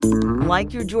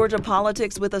Like your Georgia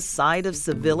politics with a side of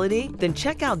civility? Then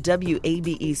check out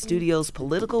WABE Studios'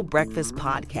 Political Breakfast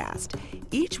podcast.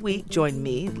 Each week, join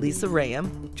me, Lisa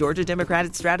Rayam, Georgia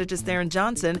Democratic strategist Theron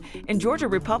Johnson, and Georgia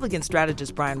Republican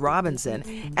strategist Brian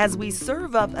Robinson as we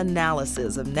serve up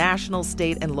analysis of national,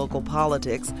 state, and local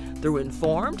politics through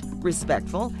informed,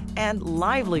 respectful, and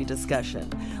lively discussion.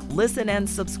 Listen and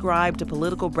subscribe to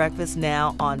Political Breakfast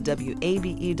now on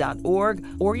WABE.org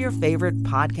or your favorite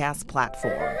podcast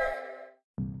platform.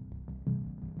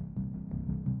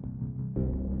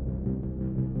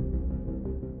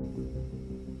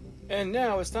 And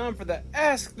now it's time for the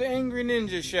Ask the Angry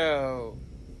Ninja Show.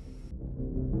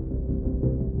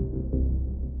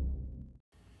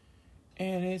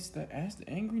 And it's the Ask the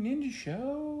Angry Ninja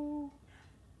Show.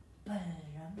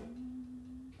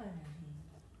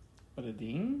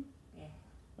 Bada-ding? Yeah.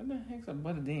 What the heck's a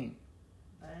bada-ding?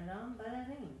 Bada-dum,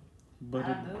 bada-ding.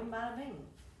 Bada-boom, bada-bing.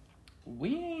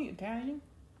 We ain't Italian.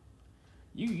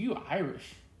 You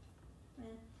Irish. Yeah.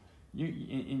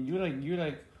 You're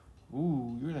like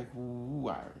ooh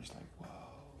Irish, like whoa.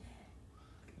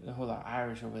 There's a whole lot of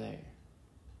Irish over there.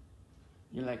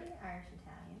 You're like Irish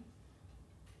Italian.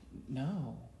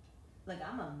 no. Look,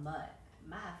 I'm a mutt.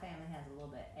 My family has a little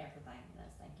bit everything in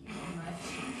us. Thank you very much.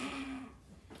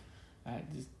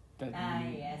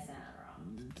 Yeah, it's not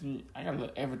wrong. I gotta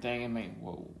look everything and make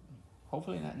whoa.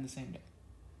 Hopefully not in the same day.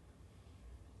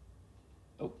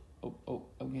 Oh,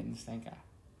 I'm getting the stink eye.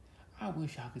 I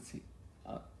wish I could see.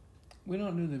 We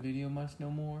don't do the video much no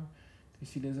more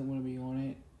because she doesn't want to be on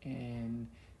it, and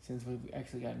since we've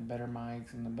actually gotten better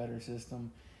mics and a better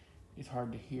system, it's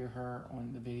hard to hear her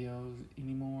on the videos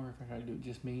anymore if I try to do it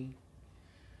just me.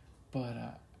 But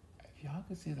if y'all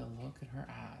could see the look in her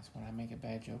eyes when I make a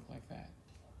bad joke like that.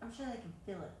 I'm sure they can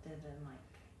feel it through the mic.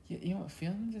 Yeah, you know what?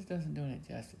 Feeling just doesn't do it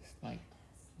justice. Like,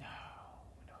 no,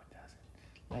 it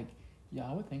doesn't. Like,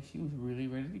 y'all would think she was really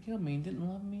ready to kill me and didn't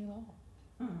love me at all.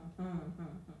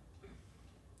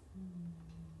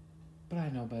 But I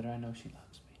know better. I know she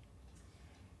loves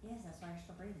me. Yes, that's why you're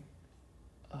still breathing.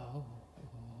 Oh,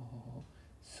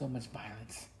 so much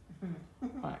violence.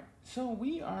 Alright, so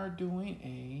we are doing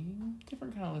a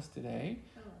different kind of list today.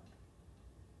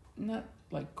 Not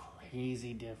like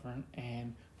crazy different,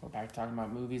 and we're back to talking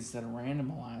about movies instead of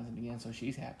randomizing again, so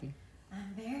she's happy.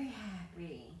 I'm very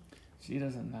happy. She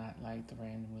doesn't not like the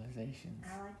randomizations.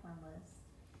 I like my list.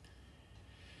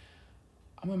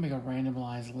 I'm gonna make a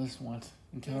randomized list once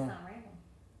and tell It's her, not random.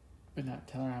 but not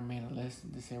tell her I made a list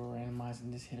and just say we're randomized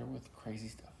and just hit her with crazy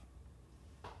stuff.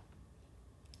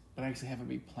 But actually have it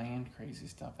be planned crazy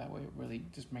stuff. That way it really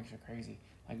just makes her crazy.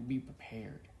 Like, be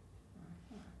prepared.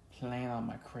 Plan on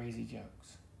my crazy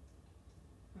jokes.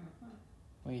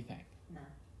 What do you think? No.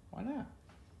 Why not?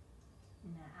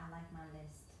 No, I like my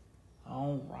list.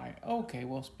 Alright. Okay,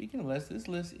 well, speaking of lists, this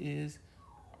list is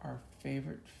our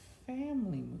favorite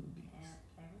family movies. Yeah,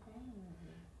 favorite family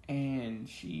movie. And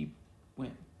she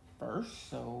went first,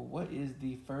 so what is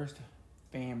the first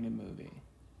family movie?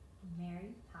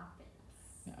 Mary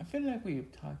Poppins. Now, I feel like we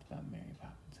have talked about Mary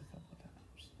Poppins a couple of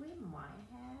times. We might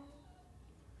have,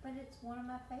 but it's one of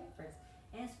my favorites.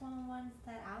 And it's one of the ones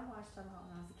that I watched a lot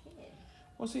when I was a kid.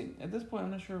 Well, see, at this point,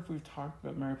 I'm not sure if we've talked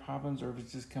about Mary Poppins or if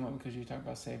it's just come up because you talked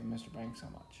about Saving Mr. Banks so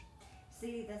much.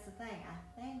 See, that's the thing.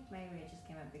 I think maybe it just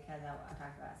came up because I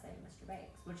talked about Saving Mr.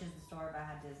 Banks, which is the story about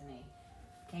how Disney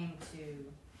came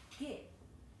to get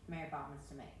Mary Poppins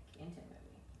to make into a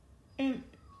movie.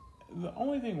 And the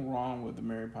only thing wrong with the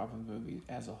Mary Poppins movie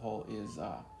as a whole is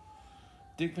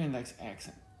Dick Van Dyke's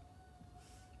accent.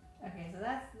 Okay, so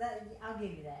that's that. I'll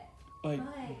give you that. Like,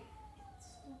 But it's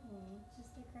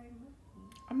just a great movie.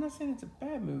 I'm not saying it's a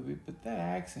bad movie, but that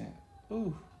accent,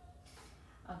 ooh.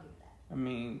 I'll give you that. I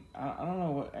mean, I don't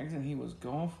know what accent he was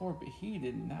going for, but he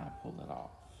did not pull it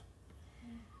off.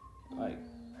 Like,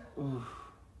 ooh,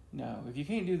 no. If you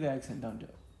can't do the accent, don't do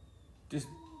it.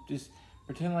 Just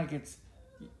pretend like it's,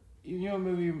 you know, a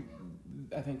movie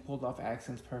I think pulled off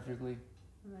accents perfectly.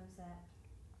 What was that?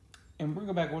 And we'll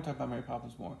go back. We'll talk about Mary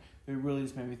Poppins more. But it really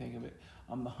just made me think of it.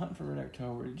 The Hunt for Red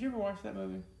October. Did you ever watch that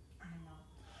movie? I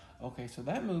don't know. Okay, so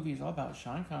that movie is all about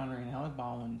Sean Connery and Alec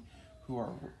Baldwin, who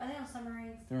are Are they on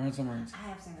submarines? they're on submarines. I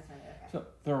have seen this movie. Okay. So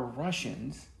they're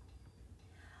Russians,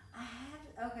 I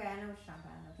have. Okay, I know what you're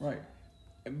talking about. right?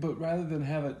 But rather than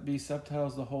have it be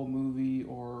subtitles the whole movie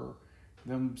or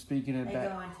them speaking it They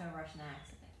back, go into a Russian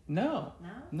accent. no.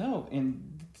 No.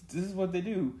 And this is what they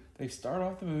do. They start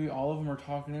off the movie. All of them are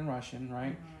talking in Russian,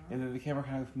 right? Mm-hmm. And then the camera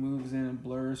kind of moves in and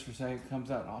blurs for a second, comes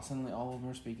out, and all suddenly all of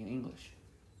them are speaking English.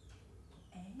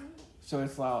 So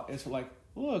it's like,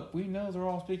 look, we know they're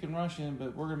all speaking Russian,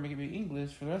 but we're gonna make it be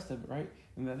English for the rest of it, right?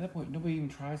 And And at that point, nobody even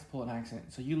tries to pull an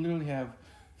accent. So you literally have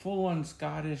full-on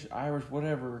Scottish, Irish,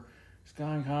 whatever,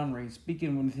 Sean Connery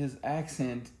speaking with his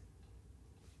accent,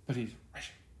 but he's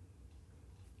Russian.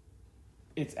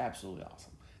 It's absolutely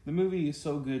awesome. The movie is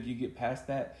so good you get past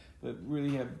that, but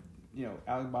really have,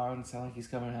 Alec Baldwin sound like he's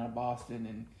coming out of Boston,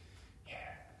 and Yeah,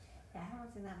 I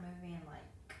haven't seen that movie in like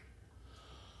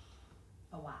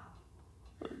a while.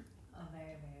 A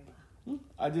very, very while.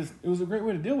 it was a great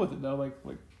way to deal with it though. Like,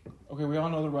 okay, we all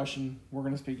know the Russian, we're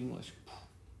gonna speak English.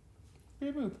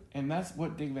 Great move. And that's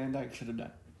what Dick Van Dyke should have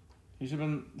done. He should have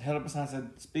been held up beside, said,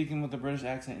 speaking with a British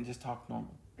accent and just talk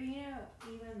normal. But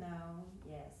even though,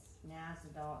 yes, now as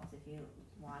adults, if you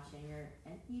watch and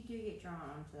you do get drawn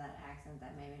onto that accent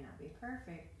that may not be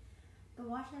perfect, but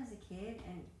watching as a kid,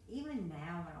 and even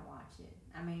now when I watch it,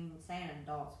 I mean, saying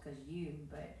adults because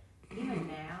but even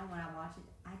now when I watch it,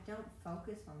 I don't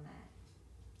focus on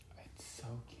that. It so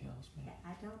kills me. Yeah,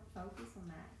 I don't focus on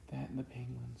that. That and the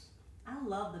penguins. I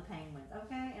love the penguins,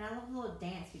 okay? And I love the little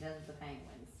dance he does with the penguins.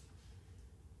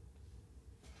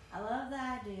 I love the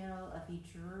idea of he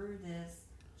drew this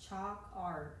chalk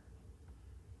art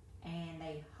and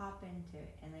they hop into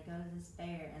it and they go to this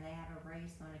fair and they have a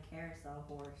race on a carousel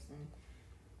horse, and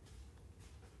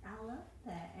I love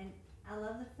that. And I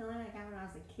love the feeling I got when I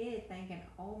was a kid thinking,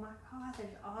 oh my God,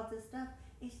 there's all this stuff.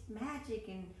 It's magic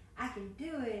and I can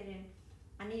do it, and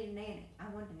I need a nanny. I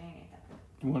wanted a nanny at that point.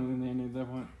 You wanted a nanny at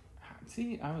that point?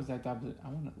 See, I was that opposite. I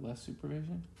wanted less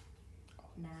supervision.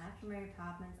 Now, after Mary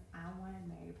Poppins, I wanted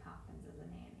Mary Poppins as a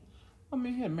nanny. I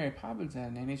mean, you had Mary Poppins as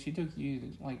a nanny. She took you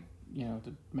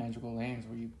to magical lands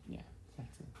where you,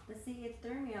 that's it. But see, it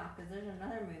threw me off because there's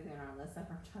another movie on our list that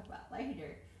we're going to talk about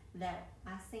later that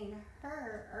I seen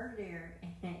her earlier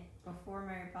before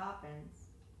Mary Poppins,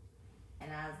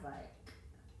 and I was like,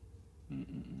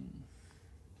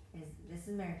 this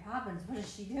is Mary Poppins. What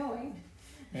is she doing?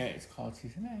 Yeah, it's called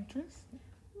She's an Actress.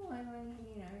 Well,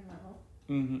 level.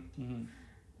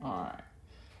 All right.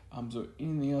 So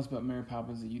anything else about Mary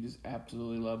Poppins that you just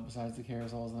absolutely love besides the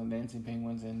carousels and the dancing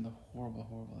penguins and the horrible,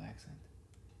 horrible accent?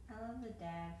 I love the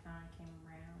dad finally came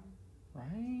around.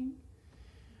 Right?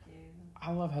 Dude.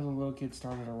 I love how the little kid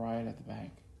started a riot at the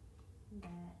bank.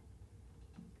 That.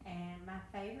 And my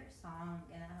favorite song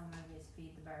in that whole movie is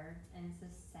Feed the Birds, and it's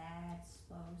a sad,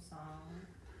 slow song.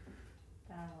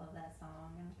 But I love that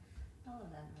song, and I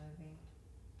love that movie.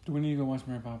 Do we need to go watch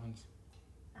Mary Poppins?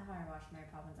 I've already watched Mary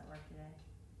Poppins at work today.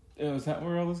 Oh, is that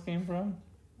where all this came from?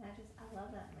 I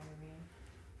love that movie.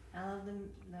 I love the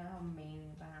whole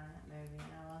meaning behind that movie,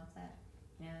 and I love that,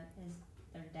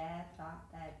 their dad thought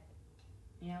that,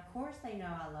 of course they know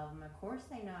I love them, of course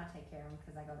they know I take care of them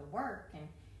because I go to work and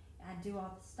I do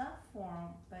all the stuff for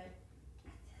them, but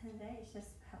at the end of the day, it's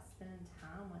just about spending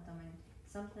time with them, and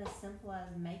something as simple as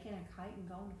making a kite and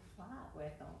going to fly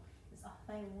with them. It's all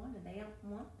they wanted. They don't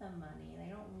want the money.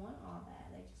 They don't want all that.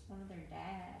 They just wanted their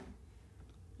dad.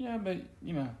 Yeah, but,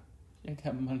 you have to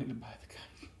have money to buy the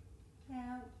kite.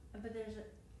 Yeah, but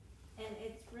and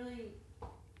it's really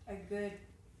a good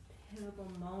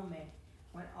pivotal moment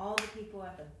when all the people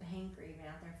at the bank are even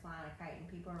out there flying a kite and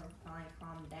people are finally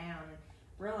calmed down and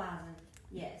realizing,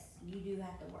 yes, you do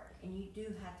have to work and you do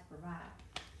have to provide,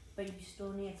 but you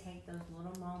still need to take those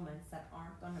little moments that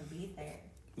aren't going to be there.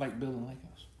 Like building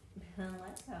Legos. Building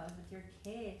Legos with your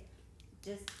kid,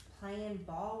 just playing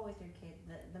ball with your kid,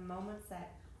 the moments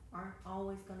that aren't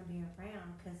always going to be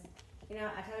around. Because,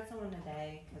 I told someone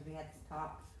today, because we had this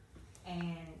talk,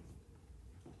 and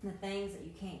the things that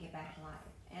you can't get back in life.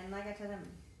 And like I told them,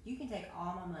 you can take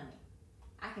all my money.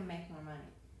 I can make more money.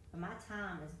 But my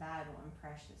time is valuable and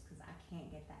precious because I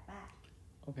can't get that back.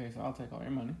 Okay, so I'll take all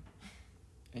your money.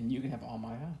 And you can have all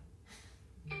my time.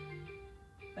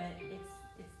 But it's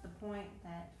the point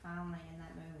that finally in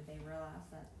that movie they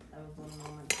realized that those little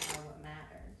moments are what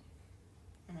mattered.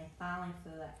 And they finally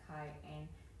flew that kite, and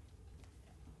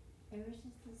it was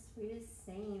just the sweetest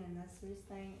scene and the sweetest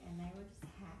thing, and they were just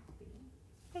happy.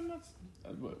 And that's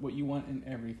what you want in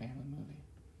every family movie.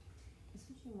 It's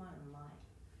what you want in life.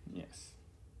 Yes.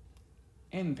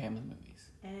 And family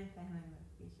movies. And in family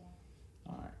movies,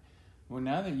 yeah. Alright. Well,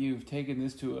 now that you've taken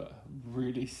this to a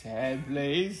really sad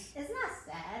place. It's not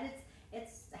sad.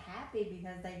 It's happy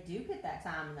because they do get that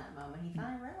time in that moment. He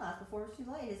finally realized before it was too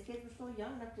late. His kids were still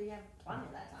young enough to have plenty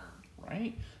of that time.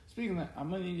 Right? Speaking of that, I'm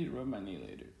going to need you to rub my knee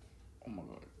later. Oh my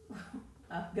God.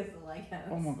 Oh, because of Legos.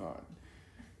 Oh my God.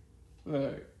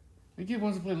 Look, the kid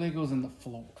wants to play Legos in the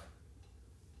floor.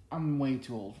 I'm way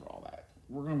too old for all that.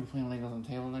 We're going to be playing Legos on the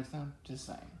table next time. Just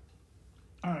saying.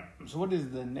 Alright, so what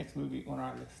is the next movie on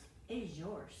our list? It is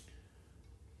yours.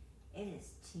 It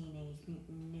is Teenage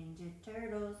Mutant Ninja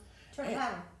Turtles. Turtle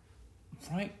Battle.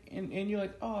 Right? And you're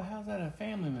like, oh, how's that a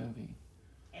family movie?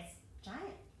 It's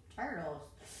giant turtles.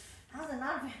 How's it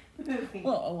not a family movie?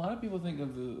 Well, a lot of people think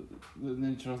of the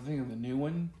Ninja Turtles, think of the new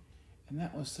one, and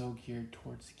that was so geared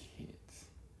towards kids.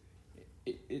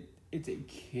 It's a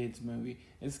kids movie.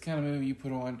 It's the kind of movie you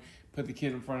put the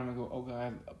kid in front of him and go, oh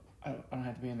God, I don't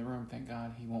have to be in the room. Thank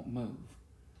God he won't move.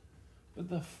 But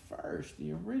the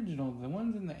original, the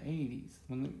ones in the 80s,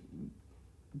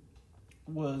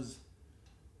 was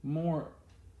more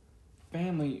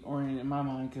family oriented in my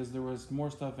mind because there was more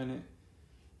stuff in it.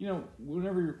 You know,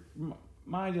 whenever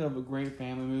my idea of a great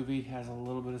family movie has a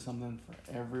little bit of something for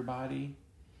everybody,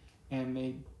 and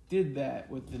they did that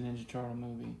with the Ninja Turtle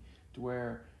movie, to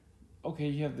where, okay,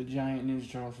 you have the giant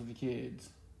Ninja Turtles for the kids,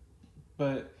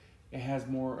 but it has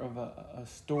more of a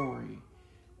story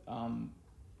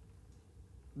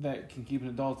that can keep an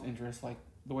adult's interest, like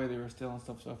the way they were stealing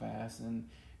stuff so fast,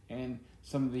 and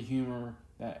some of the humor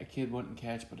that a kid wouldn't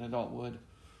catch but an adult would.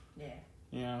 Yeah.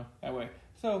 You know, that way.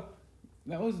 So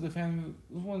that was it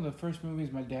was one of the first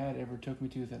movies my dad ever took me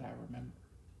to that I remember.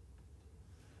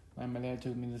 Like, my dad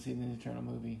took me to see the Ninja Turtle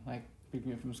movie, like picked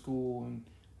me up from school and,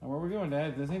 where we going,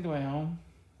 Dad? This ain't the way home.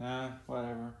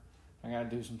 Whatever. I gotta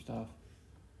do some stuff.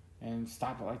 And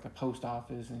stopped at like the post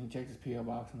office and he checked his P.O.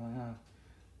 box. I'm like,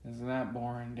 isn't that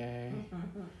boring day?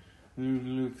 You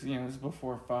know, this is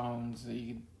before phones that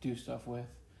you could do stuff with,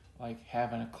 like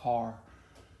having a car.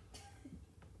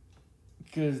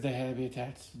 Because they had to be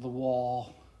attached to the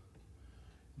wall.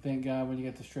 Thank God when you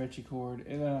got the stretchy cord.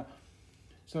 And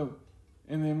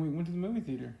and then we went to the movie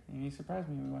theater and he surprised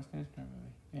me when we watched the Ninja Turtle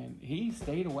movie. And he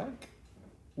stayed awake,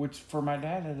 which for my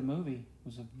dad at a movie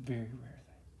was a very rare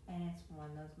thing. And it's one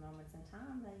of those moments in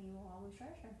time that you will always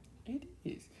treasure. It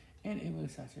is. And it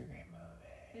was such a great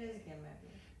movie. It is a good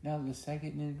movie. Now the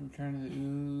second Ninja Return of the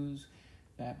Ooze,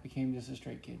 that became just a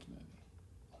straight kids movie.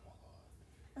 Oh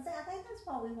my God. I think that's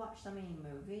why we watch so many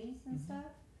movies and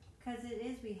stuff. Because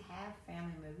we have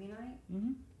family movie night.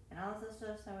 Mm-hmm. And all this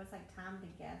stuff, so it's like time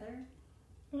together.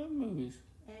 I love movies.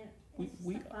 And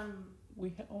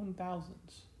We own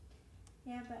thousands.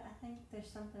 Yeah, but I think there's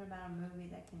something about a movie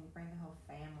that can bring the whole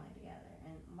family together.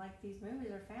 And like these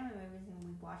movies are family movies and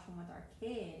we watch them with our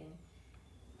kid.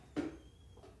 And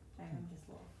I'm just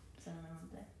a little sentimental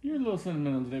today. You're a little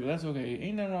sentimental today, but that's okay.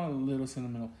 Ain't nothing wrong with a little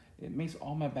sentimental. It makes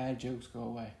all my bad jokes go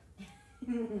away.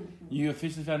 You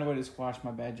officially found a way to squash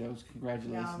my bad jokes.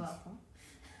 Congratulations. Y'all welcome.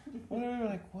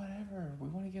 Whatever. We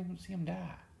want to see him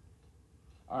die.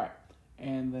 Alright.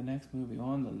 And the next movie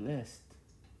on the list.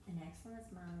 The next one is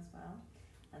mine as well.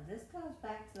 Now this goes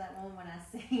back to that one when I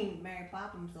seen Mary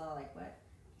Poppins. I was like, what?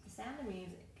 The Sound of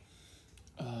Music.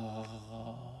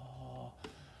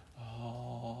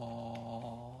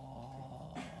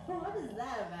 What is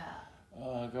that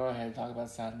about? Go ahead. Talk about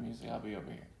Sound of Music. I'll be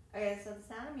over here. Okay, so The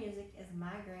Sound of Music is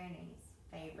my granny's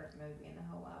favorite movie in the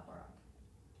whole wide world.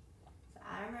 So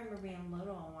I remember being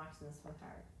little and watching this with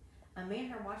her. Me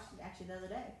and her watched it actually the other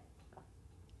day.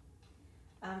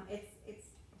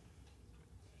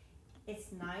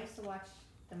 It's nice to watch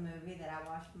the movie that I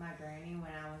watched with my granny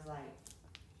when I was like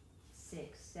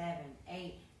 6, 7,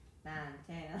 8, 9,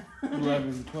 10,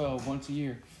 11, 12, once a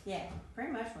year. Yeah,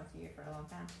 pretty much once a year for a long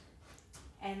time.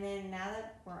 And then now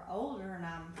that we're older and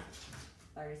I'm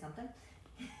 30-something.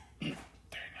 39.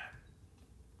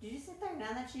 Did you say 39?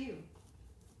 That's you.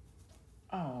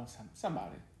 Oh,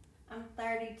 somebody. I'm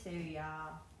 32,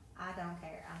 y'all. I don't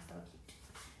care. I'm still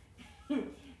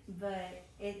cute. But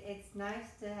it's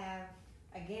nice to have,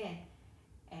 again,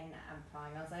 and I'm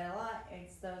probably going to say it a lot,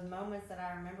 it's those moments that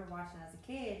I remember watching as a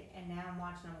kid, and now I'm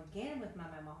watching them again with my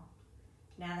mom.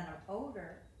 Now that I'm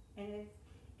older, and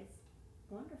it's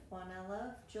wonderful, and I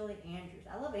love Julie Andrews.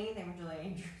 I love anything with Julie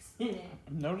Andrews in it.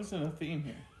 I'm noticing a theme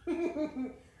here.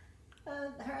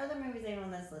 Her other movies ain't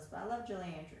on this list, but I love Julie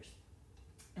Andrews.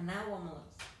 And that woman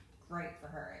looks great for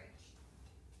her age.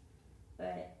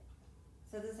 But,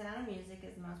 so The Sound of Music,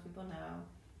 as most people know,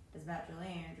 is about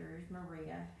Julie Andrews,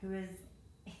 Maria, who is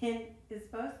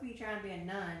supposed to be trying to be a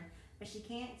nun, but she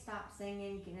can't stop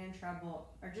singing, getting in trouble,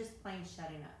 or just plain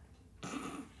shutting up.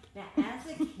 Now, as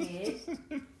a kid...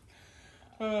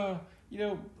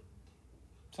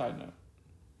 side note.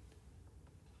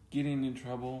 Getting in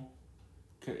trouble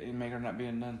and make her not be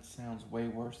a nun sounds way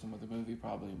worse than what the movie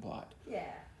probably implied.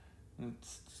 Yeah.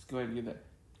 Let's just go ahead and get that.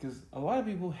 Because a lot of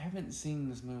people haven't seen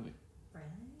this movie.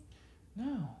 Really?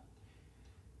 No.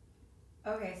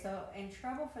 Okay, so In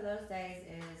Trouble for those days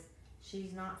is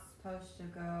she's not supposed to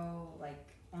go, like,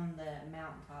 on the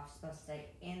mountaintop. She's supposed to stay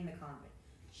in the convent.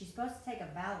 She's supposed to take a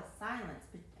vow of silence,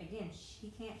 but again,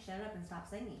 she can't shut up and stop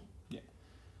singing. Yeah.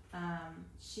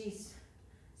 She's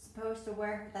supposed to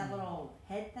wear that little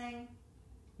head thing.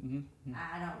 Mm-hmm.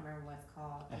 I don't remember what it's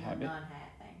called. A The habit. nun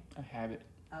hat thing. A habit.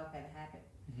 Okay, the habit.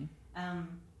 Mm-hmm.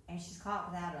 And she's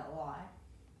caught without it a lot.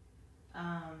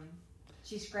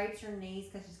 She scrapes her knees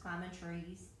because she's climbing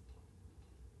trees.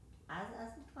 I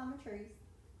said climbing trees.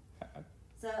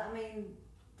 So, I mean,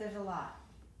 there's a lot.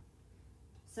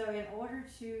 So, in order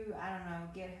to, I don't know,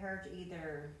 get her to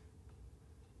either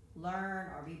learn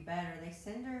or be better, they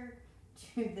send her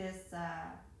to this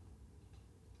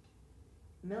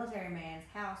military man's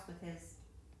house with his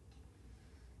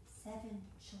 7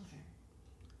 children.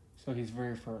 So he's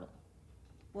very fertile.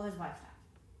 Well, his wife died.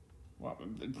 Well,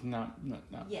 it's not.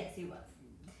 Yes, he was.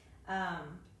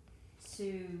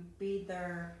 To be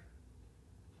their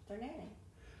nanny.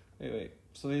 Wait.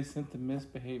 So they sent the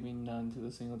misbehaving nun to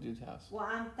the single dude's house. Well,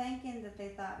 I'm thinking that they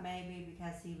thought maybe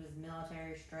because he was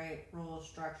military, straight, rule,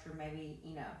 structure, maybe,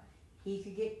 he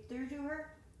could get through to her.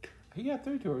 He got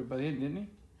through to her by the end, didn't he?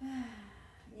 Yes,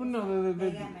 Well, no,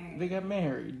 they got married. They got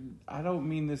married. I don't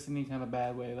mean this in any kind of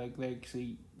bad way. Like, they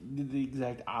actually did the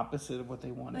exact opposite of what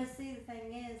they wanted. But see, the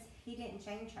thing is, he didn't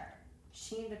change her.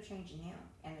 She ended up changing him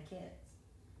and the kids.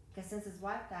 Because since his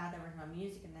wife died, there was no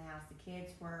music in the house. The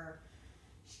kids were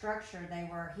structured.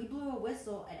 He blew a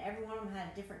whistle, and every one of them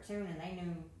had a different tune, and they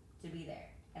knew to be there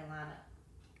and line up.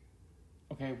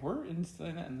 Okay, we're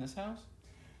instilling that in this house?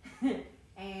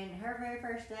 And her very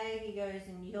first day, he goes,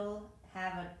 and you'll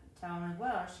have a tone as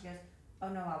well. She goes, oh,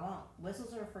 no, I won't.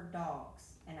 Whistles are for dogs,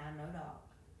 and I'm no dog.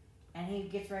 And he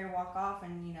gets ready to walk off,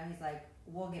 and, he's like,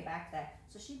 we'll get back to that.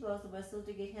 So she blows the whistle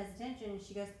to get his attention, and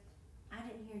she goes, I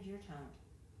didn't hear your tone.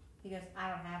 He goes, I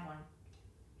don't have one.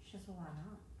 She goes, well, why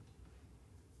not?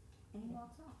 And he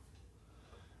walks off.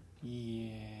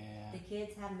 Yeah. The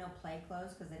kids have no play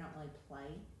clothes because they don't really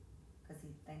play because he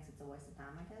thinks it's a waste of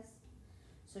time, I guess.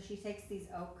 So she takes these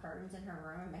oak curtains in her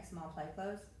room and makes them all play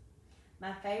clothes.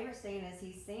 My favorite scene is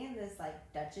he's seeing this,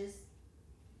 Duchess,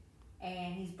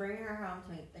 and he's bringing her home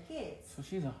to meet the kids. So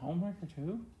she's a homewrecker,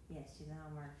 too? Yes, she's a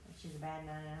homewrecker. She's a bad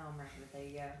nun and a homewrecker, but there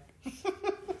you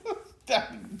go.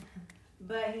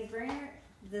 But he's bringing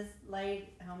this lady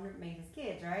home to meet his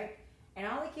kids, right? And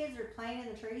all the kids are playing in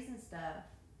the trees and stuff,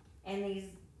 and these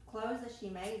clothes that she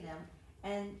made them,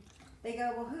 and they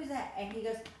go, well, who's that? And he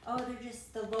goes, oh, they're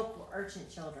just the local urchin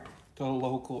children. The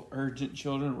local urgent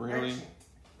children, really? Urchin.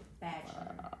 Bad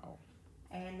children. Wow.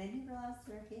 And then he realized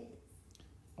they're kids.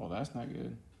 Oh, that's not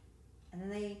good. And then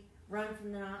they run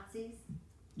from the Nazis.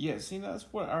 Yeah, see, that's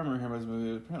what I remember hearing about this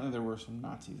movie. Apparently there were some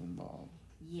Nazis involved.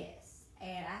 Yes.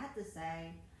 And I have to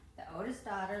say, the oldest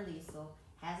daughter, Liesl,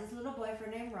 has this little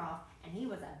boyfriend named Rolf, and he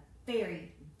was a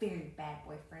very, very bad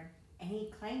boyfriend. And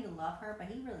he claimed to love her, but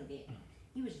he really didn't.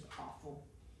 He was just awful.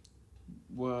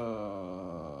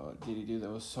 What did he do that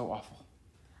was so awful?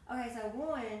 Okay, so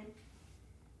one,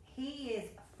 he is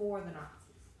for the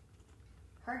Nazis.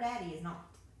 Her daddy is not.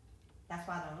 That's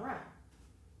why they're on the run.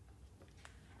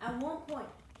 At one point,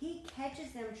 he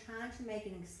catches them trying to make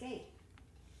an escape.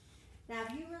 Now,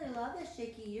 if you really love this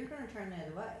chickie, you're going to turn the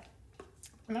other way.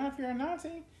 Now, if you're a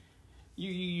Nazi,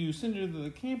 you send her to the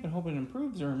camp and hope it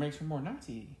improves her and makes her more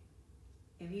Nazi.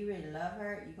 If you really love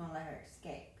her, you're going to let her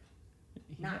escape.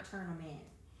 Not turn them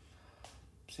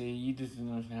in. See, you just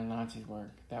didn't understand how Nazis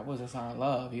work. That was a sign of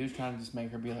love. He was trying to just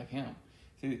make her be like him.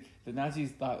 See, the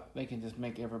Nazis thought they can just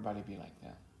make everybody be like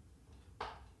them.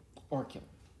 Or kill them.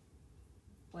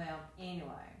 Well,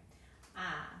 anyway,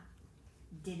 I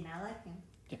did not like him.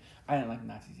 Yeah, I didn't like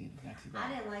Nazis either.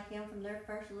 I didn't like him from their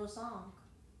first little song.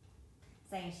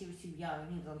 Saying she was too young and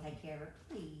he was going to take care of her.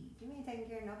 Please, you ain't taking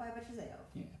care of nobody but yourself.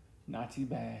 Yeah, Nazi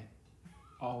bad.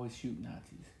 Always shoot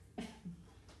Nazis.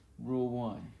 Rule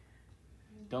 1.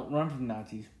 Don't run from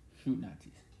Nazis. Shoot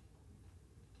Nazis.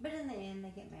 But in the end, they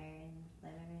get married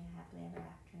and live happily ever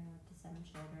after with the 7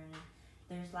 children.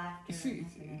 And there's laughter See, and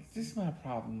happiness. this is my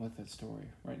problem with that story,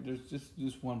 right? There's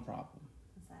just one problem.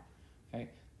 What's that? Okay,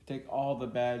 take all the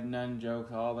bad nun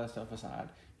jokes, all that stuff aside.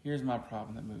 Here's my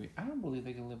problem with that movie. I don't believe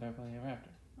they can live happily ever after.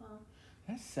 Well,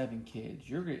 That's 7 kids.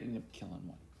 You're gonna end up killing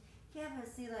one. yeah, but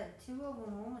see, 2 of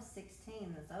them, one was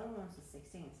 16, the other one was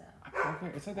 16, so. I don't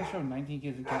care. It's like that show 19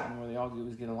 Kids and Counting where they all do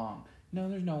is get along. No,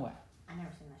 there's no way. I never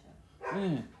seen that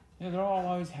show. Yeah, they're all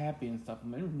always happy and stuff. I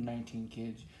mean, there were 19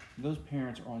 kids. Those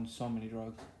parents are on so many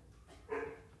drugs.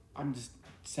 I'm just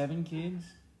 7 kids?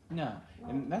 No.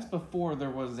 And that's before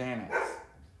there was Xanax.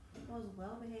 Well, as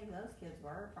well behaved those kids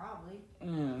were, probably.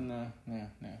 No.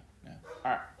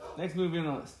 Alright, next movie on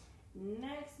the list.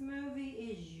 Next movie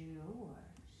is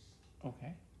yours.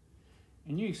 Okay.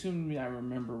 And you assumed me I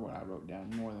remember what I wrote down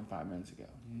more than 5 minutes ago.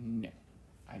 No,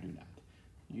 I do not.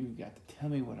 You got to tell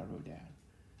me what I wrote down.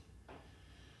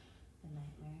 The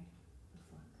Nightmare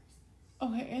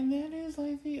Okay, and that is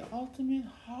like the ultimate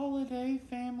holiday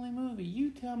family movie. You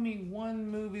tell me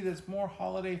one movie that's more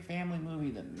holiday family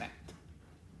movie than that.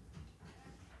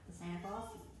 The Santa Claus?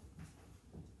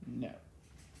 No.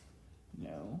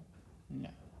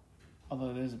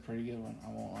 Although it is a pretty good one, I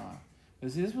won't lie.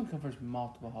 But see, this one covers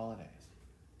multiple holidays.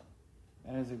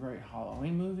 That is a great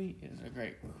Halloween movie. It is a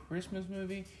great Christmas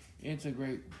movie. It's a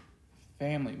great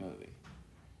family movie.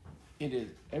 It is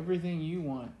everything you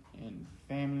want in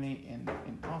family and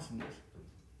awesomeness.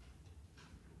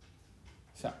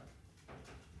 So.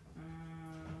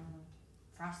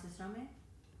 Frosty the Snowman?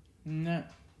 No.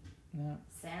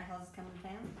 Santa Claus is coming to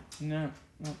town? No.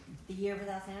 The Year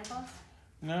Without Santa Claus?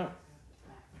 No.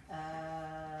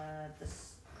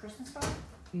 Christmas Star?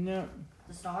 No.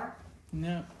 The Star?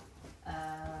 No.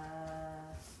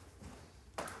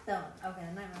 The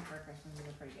Nightmare Before Christmas is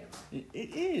a pretty good one.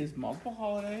 It is multiple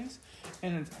holidays,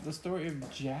 and it's the story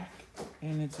of Jack,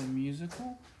 and it's a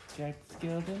musical. Jack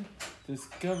Skellington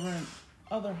discovering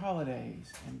other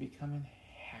holidays and becoming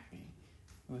happy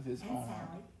with his own.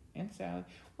 And Sally.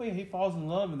 Well, yeah, he falls in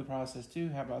love in the process too.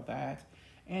 How about that?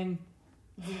 And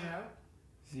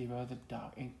Zero the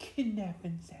dog, and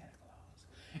kidnapping Santa Claus.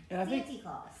 And I think Santa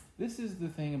Claus. This is the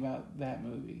thing about that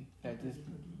movie that just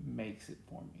makes it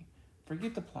for me.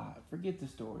 Forget the plot, forget the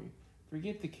story,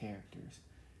 forget the characters,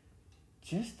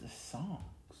 just the songs.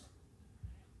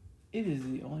 It is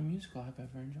the only musical I've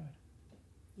ever enjoyed.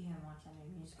 You haven't watched any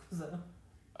musicals though.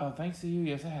 Oh, thanks to you,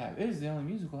 yes I have. It is the only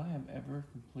musical I have ever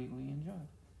completely enjoyed.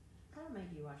 I don't make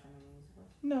you watch any musicals.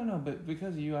 No, but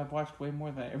because of you, I've watched way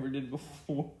more than I ever did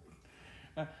before.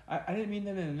 I didn't mean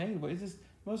that in a negative way. It's just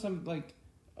most of them, like,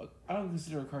 I don't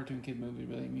consider a cartoon kid movie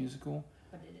really a musical.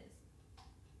 But it is.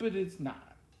 But it's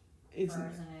not. It's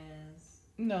Frozen is.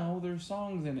 No, there's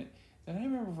songs in it. And I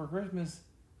remember for Christmas,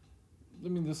 I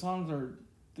mean, the songs are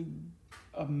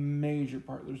a major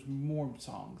part. There's more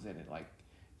songs in it. Like,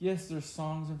 yes, there's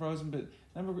songs in Frozen, but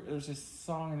remember, there's a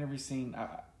song in every scene.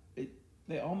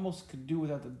 They almost could do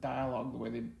without the dialogue the way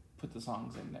they put the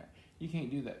songs in there. You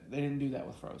can't do that. They didn't do that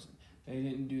with Frozen. They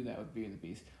didn't do that with Beauty and the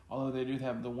Beast. Although they do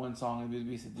have the one song in Beauty and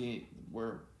the Beast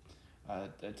where A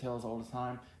Tale as Old as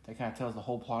Time that kind of tells the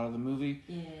whole plot of the movie.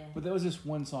 Yeah. But that was just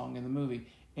one song in the movie.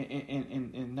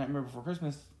 In Nightmare Before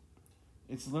Christmas,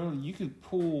 it's literally, you could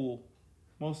pull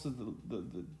most of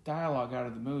the dialogue out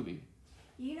of the movie.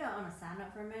 You know, on a side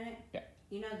note for a minute. Yeah.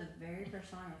 You know the very first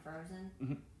song in Frozen.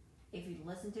 Mm-hmm. If you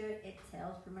listen to it, it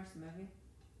tells pretty much the movie.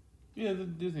 Yeah, the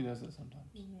Disney does that sometimes.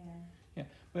 Yeah.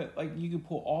 But like, you could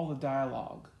pull all the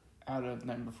dialogue out of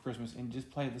Nightmare Before Christmas and just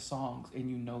play the songs, and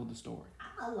you know the story.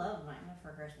 I love Nightmare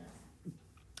Before Christmas.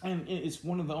 And it's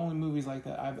one of the only movies like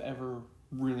that I've ever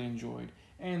really enjoyed.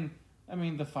 And I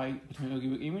mean, the fight between Oogie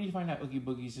Boogie. When you find out Oogie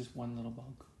Boogie's just one little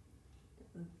bug.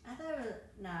 I thought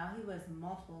he was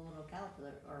multiple little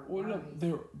caterpillar or. Well, no,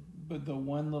 but the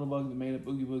one little bug that made up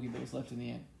Oogie Boogie that was left in the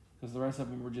end, because the rest of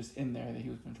them were just in there that he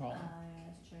was controlling. Oh, yeah,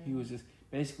 that's true. He was just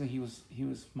basically he was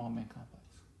small man complex.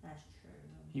 That's true.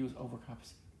 He was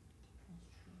overcompensating.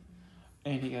 That's true.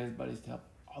 And he got his buddies to help.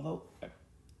 Although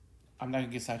I'm not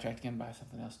gonna get sidetracked again by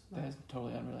something else that is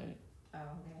totally unrelated. Oh,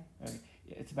 okay.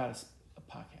 Yeah, it's about a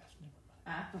podcast. Never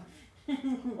mind. Oh.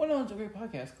 Well, no, it's a great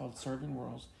podcast called Serving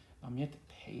Worlds. You have to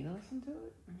pay to listen to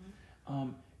it. Mm-hmm.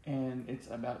 And it's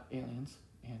about aliens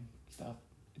and stuff.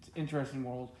 It's an interesting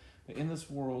world. But in this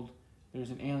world, there's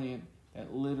an alien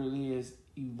that literally is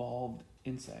evolved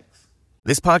insects.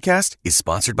 This podcast is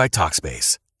sponsored by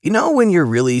Talkspace. You know when you're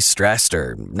really stressed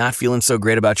or not feeling so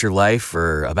great about your life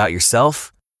or about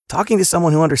yourself? Talking to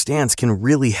someone who understands can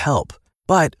really help.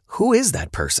 But who is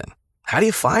that person? How do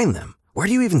you find them? Where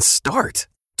do you even start?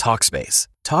 Talkspace.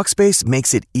 Talkspace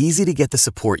makes it easy to get the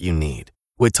support you need.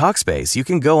 With Talkspace, you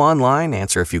can go online,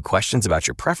 answer a few questions about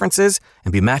your preferences,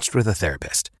 and be matched with a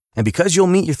therapist. And because you'll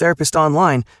meet your therapist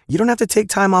online, you don't have to take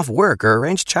time off work or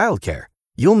arrange childcare.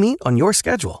 You'll meet on your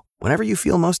schedule, whenever you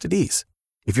feel most at ease.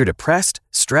 If you're depressed,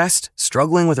 stressed,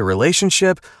 struggling with a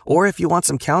relationship, or if you want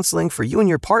some counseling for you and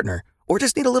your partner, or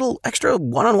just need a little extra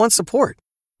one-on-one support,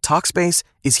 Talkspace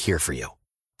is here for you.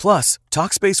 Plus,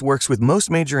 Talkspace works with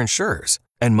most major insurers,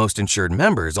 and most insured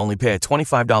members only pay a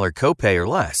 $25 copay or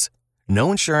less.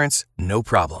 No insurance, no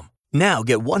problem. Now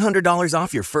get $100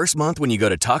 off your first month when you go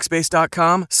to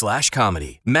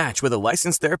Talkspace.com/comedy. Match with a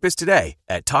licensed therapist today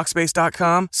at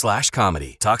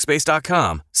Talkspace.com/comedy.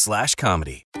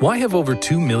 Talkspace.com/comedy. Why have over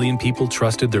 2 million people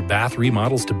trusted their bath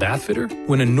remodels to Bathfitter?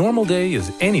 When a normal day is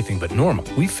anything but normal,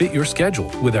 we fit your schedule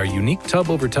with our unique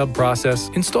tub-over-tub process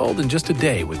installed in just a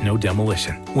day with no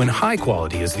demolition. When high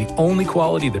quality is the only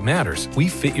quality that matters, we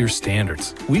fit your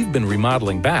standards. We've been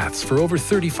remodeling baths for over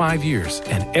 35 years,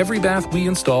 and every bath we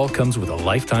install comes comes with a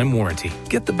lifetime warranty.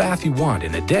 Get the bath you want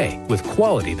in a day with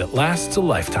quality that lasts a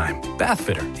lifetime.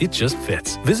 Bathfitter, it just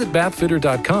fits. Visit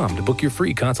bathfitter.com to book your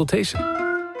free consultation.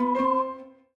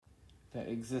 That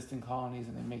exist in colonies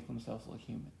and they make themselves look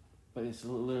human. But it's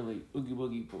literally Oogie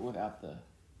Boogie, but without the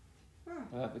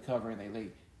covering. They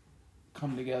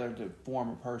come together to form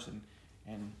a person,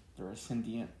 and they're a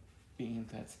sentient being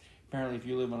that's apparently, if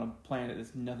you live on a planet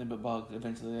that's nothing but bugs,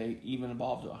 eventually they even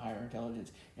evolve to a higher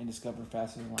intelligence and discover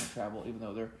faster than light travel, even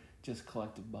though they're just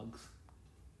collective bugs.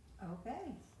 Okay.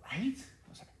 Right?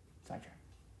 Oh, sorry. Sidetrack.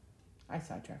 I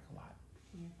sidetrack a lot.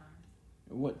 You're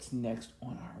fine. What's next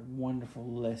on our wonderful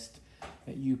list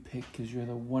that you pick because you're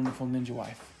the wonderful ninja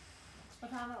wife? We're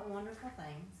talking about wonderful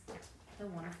things. The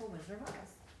Wonderful Wizard of Oz.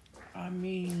 I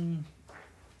mean,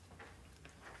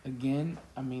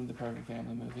 the Perfect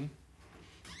Family movie.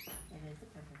 It is the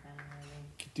perfect family movie.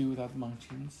 Could do without the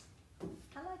Munchkins.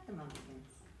 I like the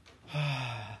Munchkins.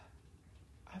 I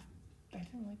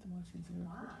didn't like the Munchkins.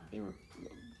 Why?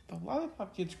 The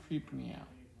Lollipop kids creeped me out.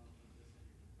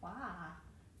 Why?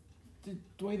 The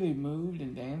way they moved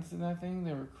and danced and that thing,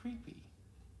 they were creepy.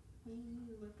 We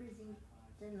represent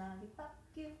the lollipop,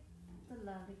 give the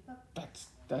lollipop.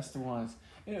 That's the ones.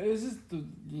 Is this the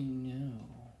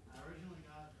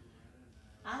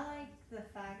I like the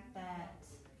fact that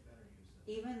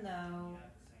even though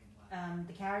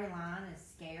the Cowardly Lion is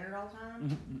scared all the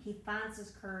time, he finds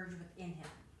his courage within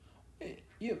him.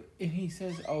 Yeah, and he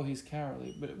says, "Oh, he's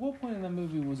cowardly." But at what point in the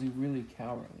movie was he really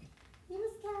cowardly? He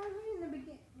was cowardly in the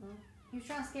beginning. He was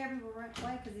trying to scare people right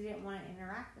away because he didn't want to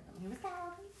interact with them. He was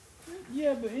cowardly.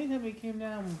 Yeah, but anytime he came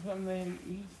down with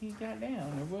something, he got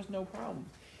down. There was no problem.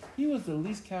 He was the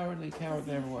least cowardly coward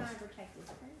there ever was. He was trying to protect his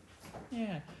friends.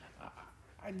 Yeah,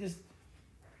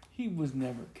 he was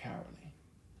never cowardly.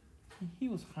 He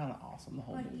was kind of awesome the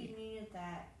whole But movie. he needed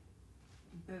that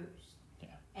boost. Yeah.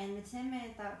 And the Tin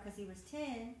Man thought because he was 10,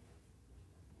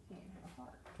 he didn't have a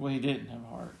heart. Well, he didn't have a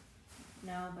heart.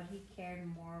 No, but he cared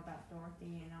more about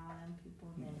Dorothy and all them people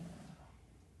than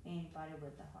anybody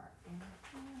with a heart. And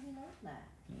he learned that.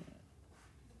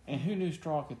 Yeah. And who knew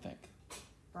Straw could think?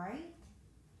 Right?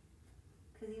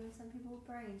 Because even some people with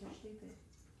brains are stupid.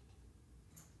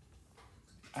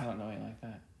 I don't know anything like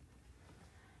that.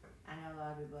 I know a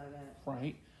lot of people like that.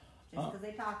 Right? Just because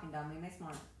they talking dumb, they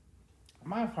smart.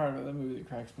 My part of the movie that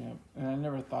cracks me up, and I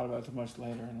never thought about it too much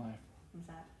later in life. What's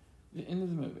that? The end of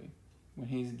the movie, when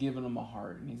he's giving him a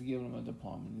heart, and he's giving him a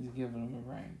diploma, and he's giving him a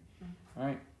brain.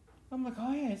 Right? I'm like,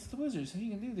 oh yeah, it's the wizard, so he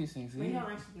can do these things. Well, he don't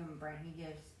actually give him a brain. He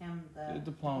gives him the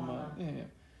diploma. Yeah.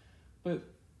 But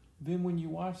then when you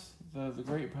watch the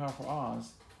Great Powerful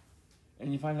Oz,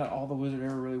 and you find out all the wizard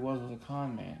ever really was a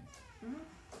con man,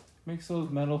 makes those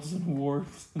medals and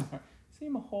awards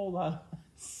seem a whole lot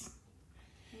less.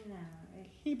 No,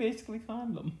 He basically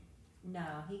conned them. No,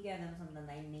 he gave them something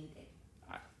they needed.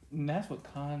 And that's what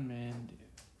con men do.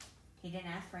 He didn't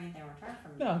ask for anything in return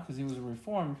from No, because he was a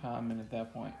reformed con man at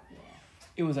that point. Yeah.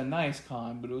 It was a nice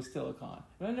con, but it was still a con.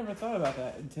 But I never thought about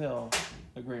that until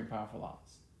The Great and Powerful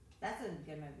Oz. That's a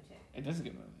good movie too. It is a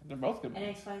good movie. They're both good And it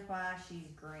movies. explains why she's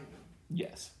green.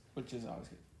 Yes, which is always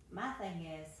good. My thing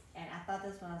is, and I thought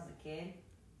this when I was a kid,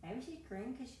 maybe she's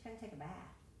green because she couldn't take a bath.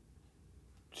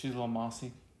 She's a little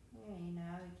mossy. Yeah, you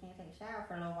can't take a shower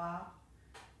for a little while.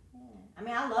 Yeah. I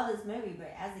mean, I love this movie,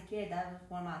 but as a kid, that was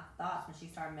one of my thoughts when she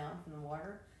started melting from the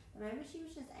water. But maybe she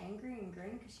was just angry and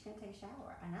green because she couldn't take a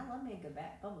shower. And I love me a good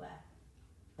bubble bath.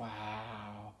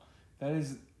 Wow. That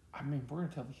is, we're going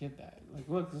to tell the kid that. Like,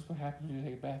 look, this is what happens when you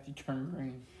take a bath, you turn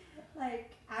green.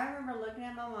 Like, I remember looking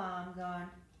at my mom going,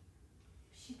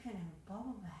 she couldn't have a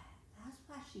bubble bath. That's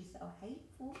why she's so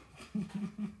hateful.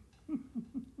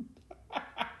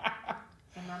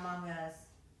 And my mom goes,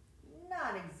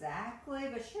 not exactly,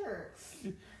 but sure.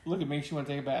 Look, it makes you want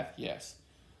to take a bath. Yes.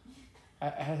 I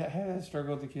had a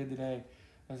struggle with the kid today.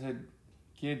 I said,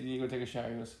 kid, did you go take a shower?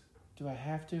 He goes, do I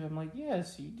have to? I'm like,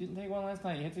 yes, you didn't take one last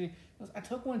night. You had to. He goes, I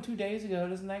took one 2 days ago.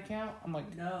 Doesn't that count? I'm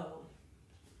like, No.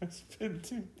 it's been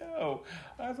 2. No.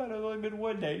 I thought it had only been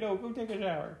 1 day. No, go take a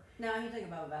shower. No, he took a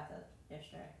bubble bath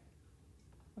yesterday.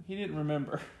 He didn't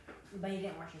remember. But he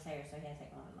didn't wash his hair, so he had to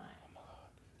take one tonight.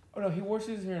 Oh, no, he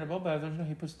washes his hair in a bubble bath. Don't you know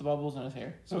he puts the bubbles in his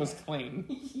hair? So it's clean.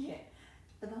 Yeah.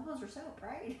 The bubbles are soap,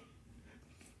 right?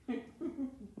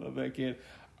 Love that kid.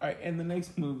 All right, and the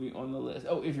next movie on the list.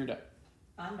 Oh, if you're done.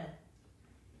 I'm done.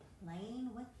 Playing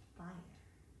with fire.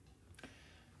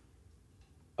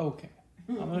 Okay.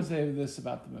 I'm going to say this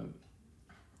about the movie.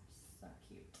 So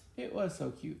cute. It was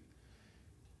so cute.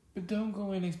 But don't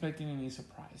go in expecting any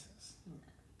surprises.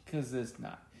 Because it's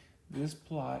not. This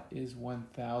plot is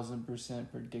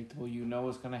 1,000% predictable. You know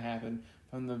what's going to happen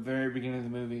from the very beginning of the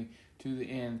movie to the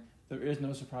end. There is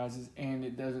no surprises, and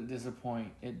it doesn't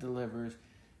disappoint. It delivers,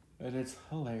 but it's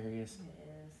hilarious. It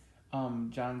is.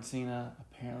 John Cena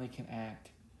apparently can act.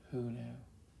 Who knew?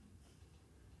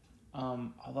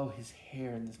 Although his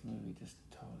hair in this movie just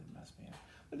totally messed me up.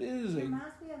 But it is It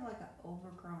reminds me of like an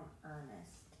overgrown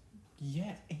Ernest.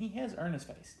 yes, he has Ernest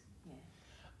face.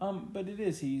 Yeah. But it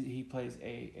is he plays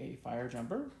a fire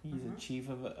jumper. He's a chief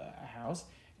of a house,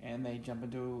 and they jump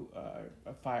into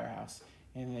a firehouse,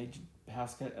 and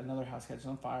another house catches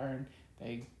on fire, and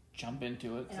they jump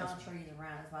into it. And all the trees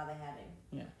around is why they had to.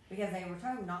 Yeah. Because they were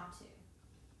told not to.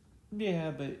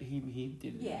 Yeah, but he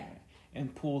did it Yeah. anyway.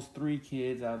 And pulls 3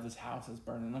 kids out of this house that's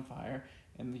burning on fire.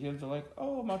 And the kids are like,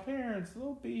 "Oh, my parents,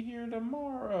 they'll be here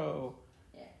tomorrow."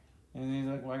 Yeah. And he's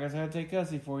like, "Well, I guess I had to take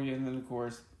custody for you." And then, of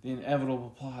course, the inevitable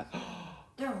plot.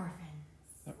 They're orphans.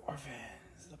 They're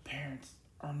orphans. The parents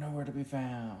are nowhere to be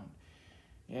found.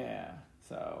 Yeah,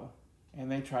 so... And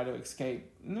they try to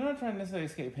escape. And they're not trying to necessarily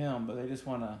escape him, but they just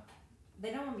want to...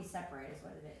 They don't want to be separated is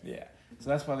what it is. Yeah. So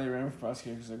that's why they ran for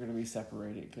prosecutor, because they're going to be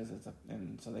separated,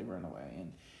 and so they run away.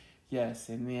 And yes,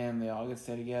 in the end, they all get to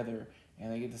stay together,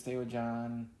 and they get to stay with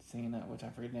John Cena, which I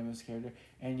forget the name of his character.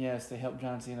 And yes, they help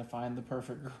John Cena find the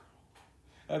perfect girl.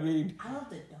 I mean... I love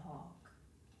the dog.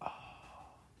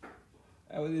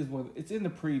 It's in the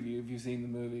preview if you've seen the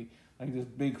movie. Like this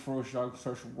big ferocious dog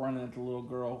starts running at the little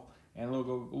girl, and the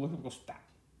little girl goes stop.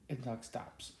 And the dog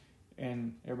stops,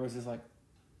 and everybody's just like,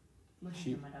 Look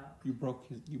She- at my dog. you broke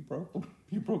the dog.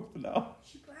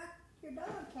 She broke your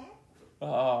dog,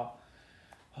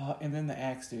 cat. And then the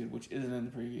axe dude, which isn't in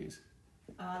the previews,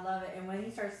 Oh, I love it. And when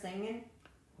he starts singing,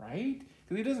 right?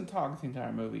 Because he doesn't talk the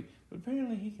entire movie, but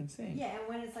apparently he can sing. yeah, and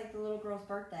when it's like the little girl's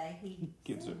birthday, he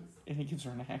Gives her, sings. and he gives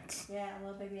her an axe. Yeah, I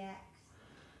love Baby Axe.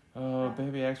 Oh,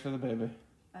 baby axe for the baby.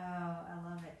 Oh, I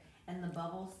love it. And the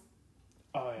bubbles,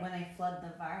 Oh yeah. when they flood the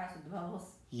firehouse with the bubbles.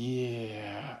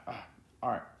 Yeah.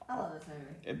 All right. I love this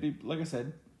movie. It'd be, like I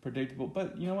said, predictable.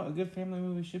 But you know what? A good family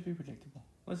movie should be predictable.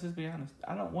 Let's just be honest.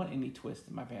 I don't want any twist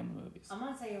in my family movies. I'm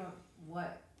going to tell you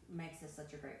what makes this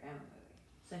such a great family movie.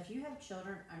 So if you have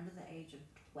children under the age of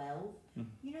 12,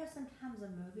 you know sometimes a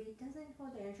movie doesn't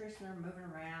hold their interest and they're moving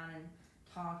around and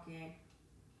talking.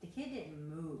 The kid didn't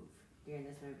move during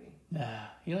this movie. Nah,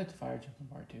 he liked the fire jumping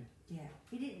part too. Yeah,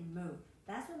 he didn't move.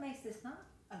 That's what makes this not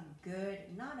a good,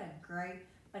 not a great,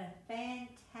 but a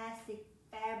fantastic,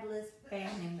 fabulous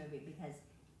family movie because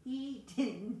he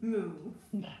didn't move.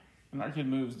 Nah. And our kid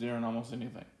moves during almost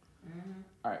anything. Mm-hmm.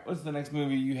 All right, what's the next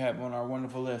movie you have on our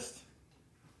wonderful list?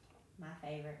 My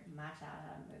favorite, my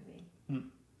childhood movie. Hmm.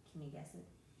 Can you guess it?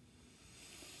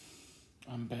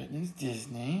 I'm betting it's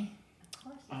Disney. Of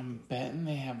course. I'm betting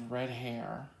they have red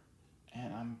hair.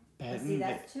 And I'm But betting see,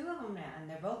 that's 2 of them now, and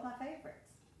they're both my favorites.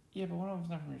 Yeah, but one of them's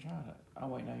not from your childhood. Oh,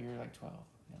 wait, no, you're like 12.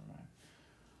 Never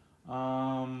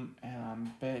mind. And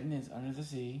I'm betting it's Under the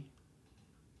Sea.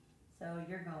 So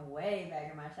you're going way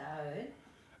back in my childhood.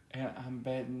 And I'm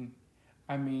betting...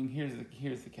 I mean, here's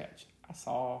the catch. I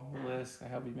saw the list. I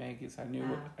helped you make it, so I knew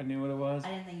what it was.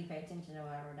 I didn't think you paid attention to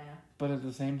what I wrote down. But at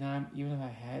the same time, even if I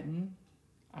hadn't,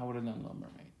 I would have done Little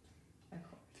Mermaid. Of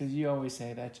course. Because you always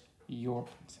say that's your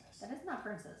princess. That is my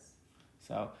princess.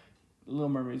 So, Little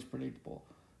Mermaid's predictable.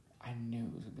 I knew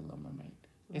it was going to be Little Mermaid.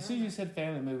 As soon as you said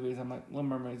family movies, I'm like, Little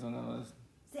Mermaid's on the list.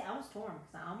 See, I was torn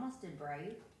because I almost did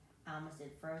Brave. I almost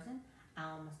did Frozen.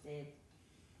 I almost did...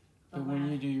 But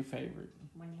when you do your favorite.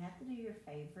 When you have to do your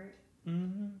favorite...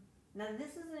 Mm-hmm. Now,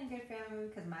 this isn't a good family movie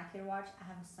because my kid watched. I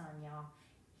have a son, y'all.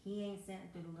 He ain't sent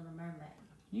through The Little Mermaid.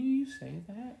 You say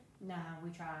that? No, we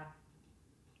tried.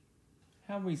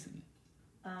 How recently?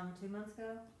 2 months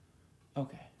ago.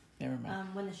 Okay, never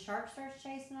mind. When the shark starts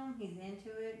chasing him, he's into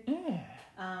it.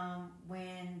 Yeah.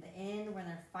 When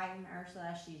they're fighting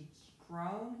Ursula, she's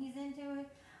grown, he's into it.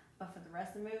 But for the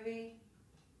rest of the movie,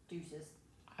 deuces.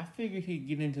 I figured he'd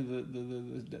get into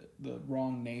the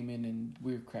wrong naming and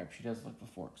weird crap she does like the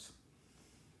forks.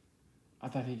 I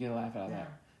thought he'd get a laugh out of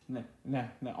that.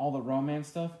 No, all the romance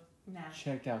stuff, Nah.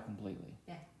 checked out completely.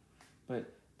 Yeah.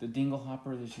 But the dingle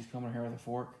hopper that she's coming here with a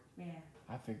fork, Yeah.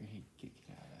 I figured he'd get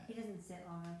out of that. He doesn't sit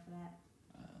long enough for that.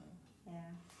 Yeah.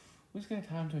 We just gotta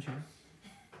tie him to a chair.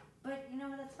 But you know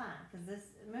what? That's fine because this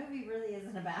movie really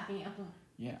isn't about him.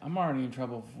 Yeah, I'm already in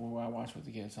trouble for what I watch with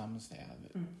the kids, so I'm gonna stay out of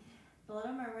it. The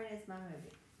Little Mermaid is my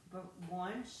movie. But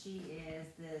one, she is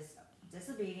this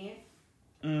disobedient.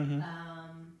 Mm-hmm.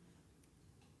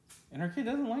 And her kid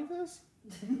doesn't like this?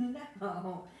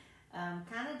 No.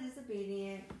 Kind of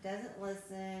disobedient, doesn't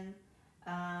listen,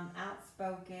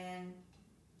 outspoken.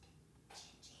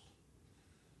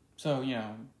 So,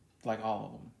 like all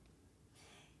of them.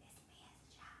 It's me as a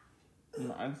child.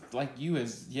 Like you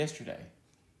as yesterday.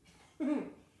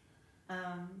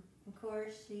 Of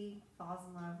course, she falls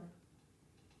in love with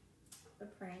the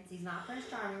prince. He's not Prince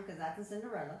Charming because that's in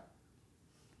Cinderella.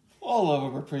 All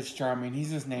over Prince Charming.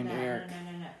 He's just named No.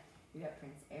 You got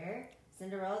Prince Eric.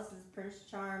 Cinderella's is Prince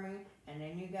Charming, and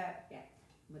then you got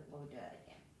we'll do that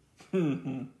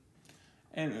again.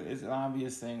 And it's an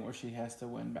obvious thing where she has to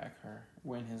win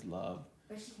his love.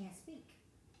 But she can't speak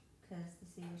because the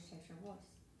sea witch takes her voice.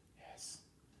 Yes.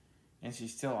 And she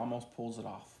still almost pulls it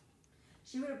off.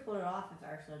 She would have pulled it off if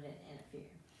Ursula didn't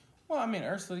interfere. Well, I mean,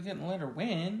 Ursula didn't let her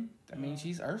win. I mean,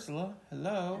 she's Ursula.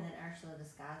 Hello. And then Ursula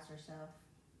disguised herself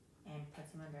and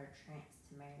puts him under a trance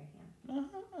to marry him.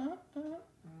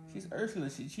 She's Ursula.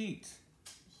 She cheats.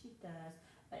 She does.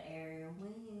 But Ariel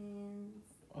wins.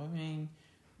 I mean,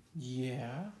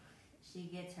 yeah. She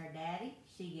gets her daddy.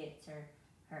 She gets her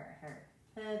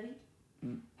hubby.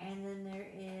 And then there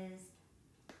is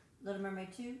Little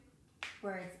Mermaid 2,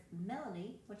 where it's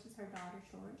Melody, which is her daughter,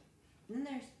 Short. And then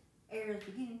there's Ariel's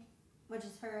Beginning, which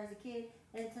is her as a kid.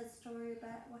 And it's a story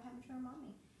about what happened to her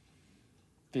mommy.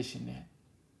 Fishing net.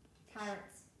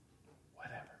 Pirates.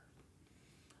 Whatever.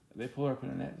 They pull her up in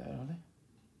a net, though, don't they?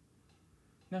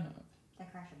 No. They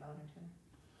crash a boat into her.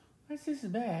 That's just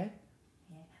as bad.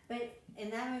 Yeah. But in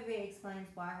that movie, it explains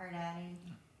why her daddy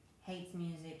hates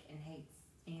music and hates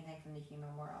anything from the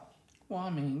human world. Well, I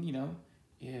mean,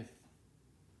 if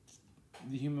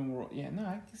the human world... Yeah, no,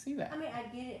 I can see that. I mean, I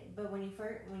get it, but when you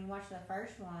watch the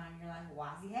first one, you're like,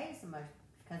 why does he hate so much?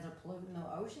 Because they're polluting the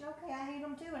ocean? Okay, I hate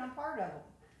them too, and I'm part of them.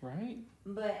 Right?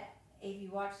 But if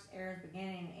you watch Ariel's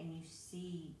Beginning and you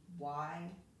see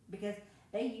why, because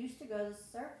they used to go to the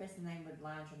surface and they would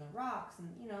lounge on the rocks and,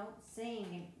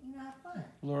 sing and, have fun.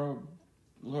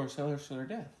 Laura Sellers to their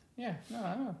death. Yeah, no,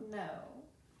 I know. No.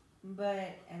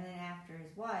 But, and then after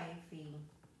his wife, he...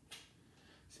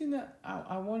 See, that,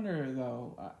 I wonder,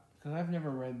 though, because I've never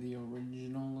read the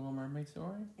original Little Mermaid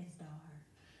story. It's dark.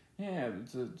 Yeah,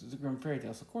 it's a grim fairy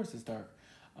tale, so of course it's dark.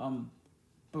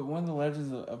 But one of the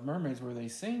legends of mermaids where they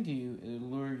sing to you, it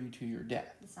lure you to your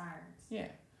death. The sirens.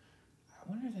 Yeah. I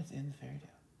wonder if that's in the fairy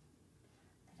tale.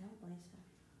 I don't believe so.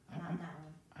 Not that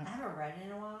one. I haven't read it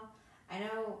in a while. I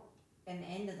know in the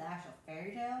end of the actual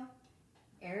fairy tale,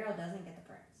 Ariel doesn't get the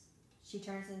prince. She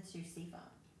turns into Seafoam.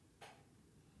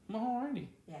 Alrighty.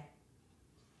 Yeah.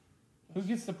 Who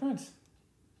gets the prince?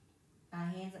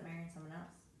 He ends up marrying someone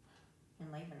else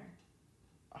and leaving her.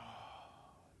 Oh,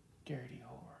 dirty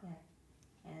whore. Yeah.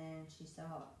 And then she's so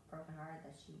brokenhearted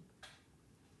that she...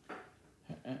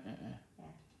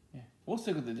 Yeah. We'll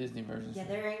stick with the Disney version. Yeah,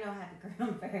 there ain't no happy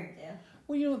girl fairy tale.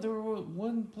 Well, there were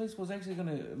one place was actually going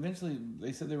to eventually.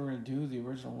 They said they were going to do the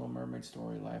original Little Mermaid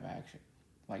story live action,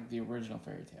 like the original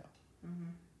fairy tale,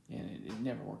 and it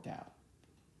never worked out.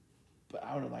 But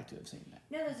I would have liked to have seen that.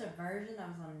 There's a version that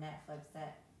was on Netflix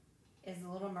that is the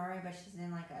Little Mermaid, but she's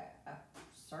in like a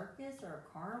circus or a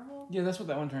carnival. Yeah, that's what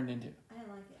that one turned into. I didn't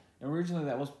like it. Originally,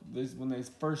 that was when they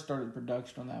first started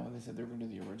production on that one. They said they were going to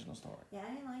do the original story. Yeah,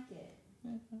 I didn't like it.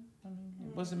 Yeah, I mean,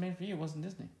 it wasn't made for you. It wasn't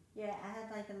Disney. Yeah, I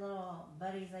had like a little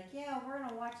buddy's like, yeah, we're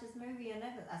gonna watch this movie on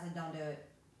Netflix. I said, don't do it.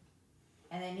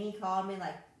 And then he called me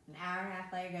like an hour and a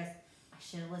half later. Goes, I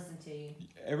should have listened to you.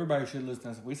 Everybody should listen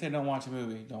to us. If we say don't watch a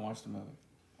movie, don't watch the movie.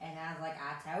 And I was like,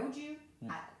 I told you.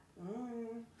 Yeah.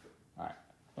 All right.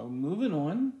 So moving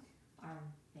on. Our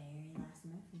very last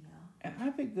movie, y'all. And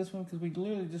I picked this one because we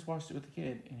literally just watched it with the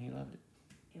kid and he loved it.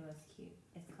 It was cute.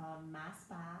 It's called My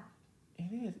Spy.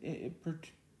 It is. It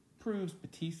proves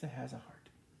Batista has a heart.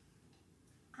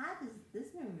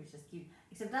 This movie was just cute.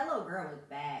 Except that little girl was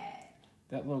bad.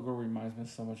 That little girl reminds me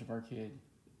so much of our kid.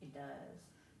 It does.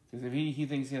 Because if he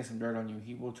thinks he has some dirt on you,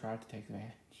 he will try to take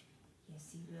advantage.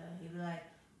 Yes, he will. He'll be like,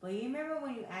 well, you remember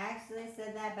when you actually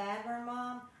said that bad word,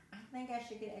 Mom? I think I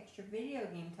should get extra video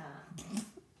game time.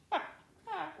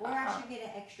 Or I should get an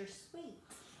extra sweet.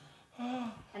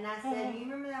 And I said, you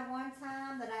remember that one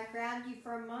time that I grabbed you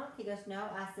for a month? He goes, no.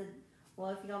 I said, well,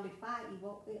 if you don't be quiet, you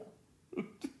won't feel.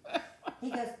 He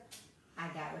goes, I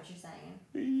got what you're saying.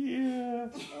 Yeah.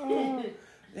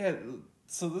 Yeah.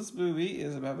 So this movie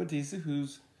is about Batista,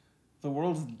 who's the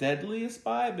world's deadliest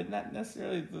spy, but not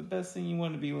necessarily the best thing you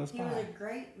want to be with a spy. He was a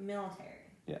great military.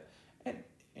 Yeah.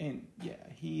 And yeah,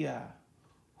 he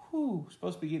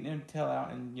supposed to be getting intel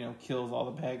out and, kills all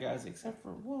the bad guys except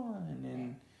for one.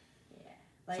 And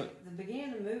the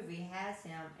beginning of the movie has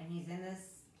him, and he's in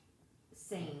this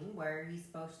scene where he's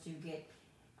supposed to get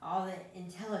all the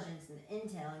intelligence and the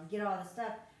intel and get all the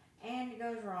stuff, and it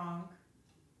goes wrong,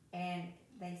 and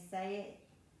they say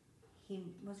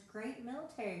he was great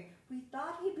military. We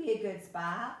thought he'd be a good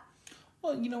spy.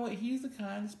 Well, you know what? He's the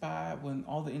kind of spy when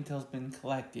all the intel's been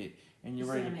collected and you're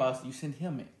You ready send to him in. bust. You send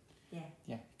him in. Yeah.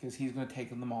 Yeah, because he's going to take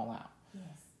them all out.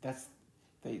 Yes.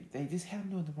 They just had him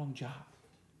doing the wrong job.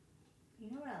 You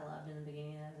know what I loved in the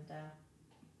beginning of it though?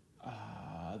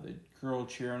 The girl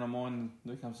cheering him on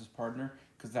becomes his partner,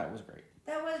 because that was great.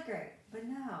 That was great. But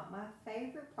no, my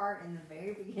favorite part in the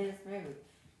very beginning of this movie,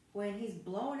 when he's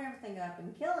blowing everything up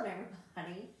and killing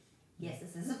everybody. Yes,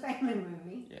 this is a family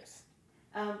movie. Yes.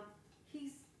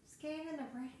 He's scanning the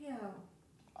radio.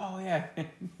 Oh, yeah.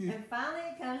 And finally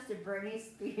it comes to Britney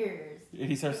Spears.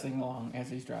 He starts singing along as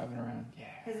he's driving around. Yeah.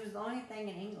 Because it was the only thing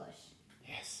in English.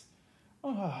 Yes.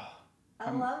 Oh.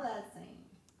 I love that scene.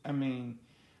 I mean,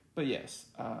 but yes.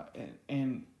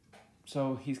 And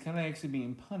so he's kind of actually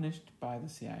being punished by the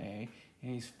CIA,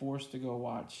 and he's forced to go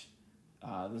watch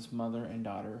this mother and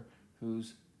daughter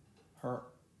whose her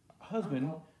husband...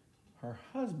 Uncle. Her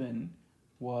husband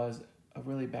was a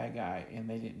really bad guy, and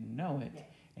they didn't know it,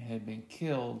 and had been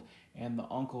killed. And the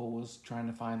uncle was trying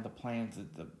to find the plans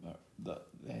that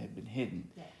had been hidden.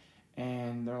 Yeah.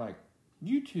 And they're like,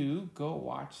 "You two go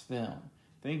watch them,"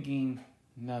 thinking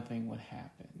nothing would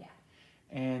happen. Yeah.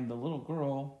 And the little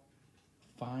girl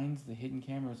finds the hidden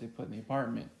cameras they put in the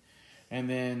apartment, and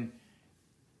then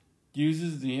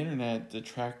uses the internet to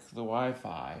track the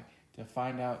Wi-Fi to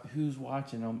find out who's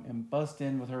watching them, and busts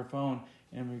in with her phone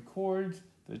and records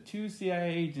the two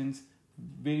CIA agents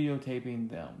videotaping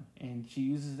them. And she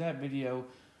uses that video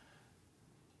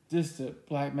just to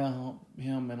blackmail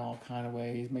him in all kind of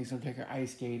ways. Makes him take her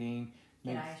ice skating.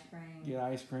 Get Get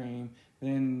ice cream.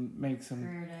 Then makes him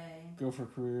Career day. go for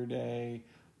career day.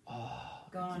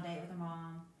 Go on a date with her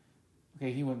mom.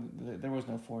 Okay, he wouldn't. There was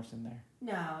no force in there.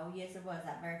 No, yes it was.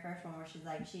 That very first one where she's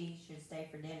like, she should stay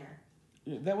for dinner.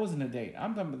 That wasn't a date.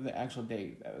 I'm talking about the actual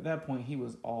date. At that point, he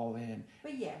was all in.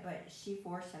 But yeah, but she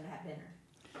forced him to have dinner.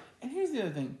 And here's the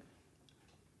other thing.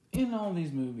 In all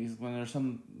these movies, when there's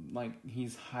some, like,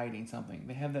 he's hiding something,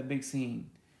 they have that big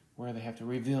scene where they have to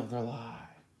reveal their lie.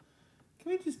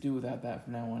 Can we just do without that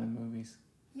from now on in movies?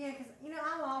 Yeah, because,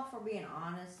 I'm all for being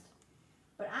honest.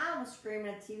 But I was screaming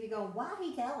at the TV going, why'd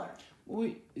he tell her? Well,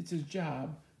 it's his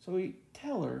job. So he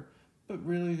tell her, but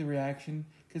really the reaction,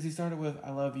 because he started with,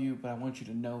 "I love you, but I want you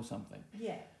to know something."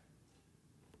 Yeah.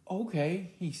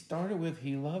 Okay, he started with,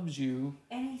 "He loves you."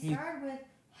 And he started with,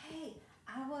 hey,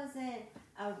 I wasn't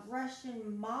a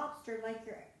Russian mobster like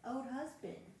your old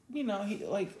husband. He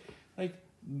like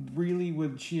really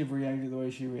would she have reacted the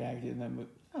way she reacted in that movie?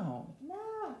 No.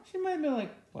 No. She might have been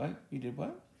like, "What? You did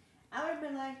what?" I would have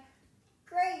been like,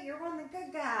 great, you're one of the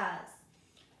good guys.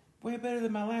 Way better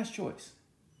than my last choice.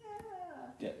 Yeah.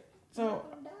 Yeah. So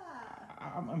Let him die.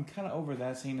 I'm kind of over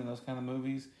that scene in those kind of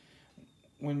movies.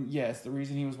 When, yes, the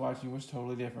reason he was watching was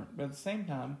totally different. But at the same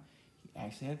time, he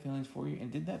actually had feelings for you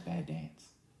and did that bad dance.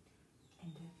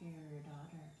 And took care of your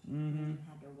daughter. Mm-hmm. And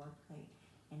had to work late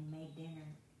and made dinner.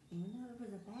 Even though it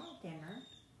was a bad dinner.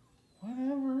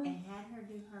 Whatever. And had her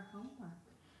do her homework.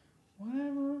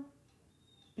 Whatever.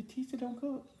 Batista don't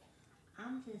cook.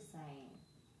 I'm just saying.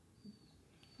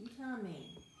 You tell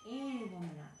me, any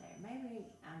woman out there, maybe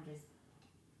I'm just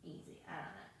easy, I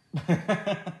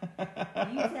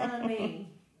don't know. You telling me,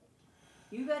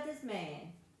 you got this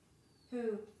man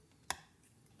who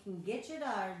can get your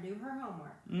daughter to do her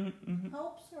homework, Mm-hmm.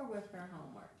 helps her with her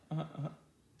homework,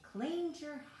 cleans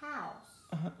your house,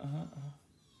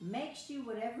 makes you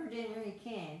whatever dinner he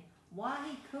can, while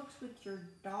he cooks with your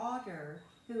daughter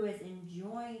who is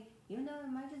enjoying, even though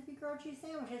it might just be grilled cheese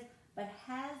sandwiches, but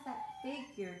has that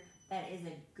figure that is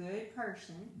a good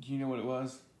person. Do you know what it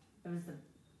was? It was the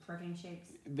protein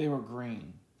shakes. They were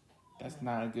green. That's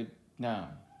not a good... No.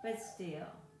 But still.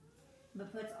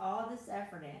 But puts all this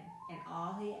effort in, and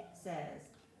all he says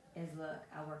is, look,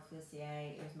 I work for the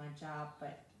CIA, it was my job,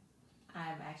 but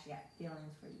I've actually got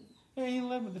feelings for you. Yeah, he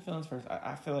led with the feelings first.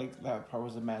 I feel like that part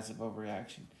was a massive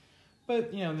overreaction.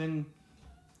 But, then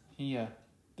he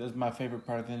does my favorite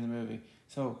part at the end of the movie.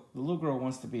 So, the little girl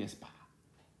wants to be a spy.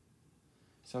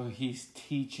 So, he's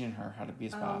teaching her how to be a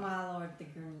spy. Oh, my Lord, the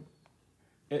green...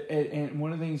 And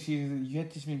one of the things you have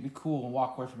to just be cool and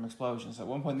walk away from explosions. At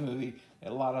one point in the movie, they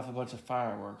light off a bunch of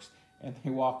fireworks, and they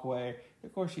walk away.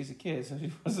 Of course, she's a kid, so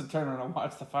she wants to turn around and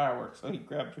watch the fireworks. So he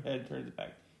grabs her head and turns it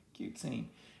back. Cute scene.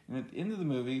 And at the end of the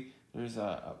movie, there's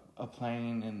a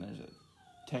plane, and there's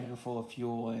a tanker full of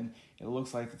fuel, and it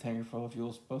looks like the tanker full of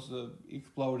fuel is supposed to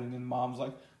explode, and then Mom's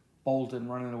like bolting,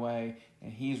 running away,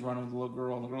 and he's running with the little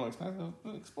girl, and the girl like, "That's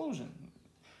an explosion."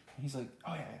 And he's like,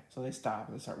 "Oh yeah." So they stop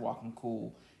and they start walking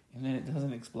cool, and then it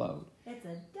doesn't explode. It's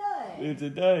a dud. It's a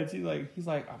dud. He's like,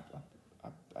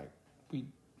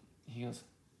 he goes,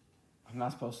 "I'm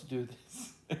not supposed to do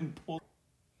this," and pull.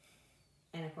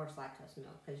 of course, lactose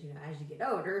milk, because, as you get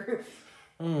older.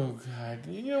 Oh, God.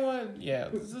 You know what? Yeah,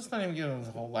 let's not even get into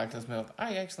the whole lactose milk.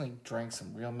 I actually drank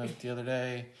some real milk the other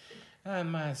day.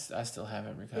 And I still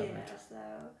haven't recovered. Yeah, so,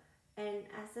 and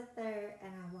I sit there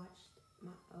and I watched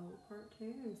my old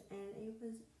cartoons, and it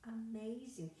was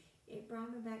amazing. It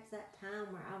brought me back to that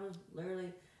time where I was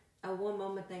literally, at one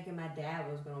moment, thinking my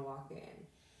dad was going to walk in.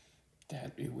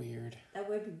 That'd be weird. That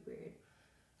would be weird.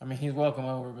 I mean, he's welcome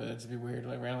over, but it'd be weird.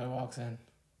 Like, randomly walks in.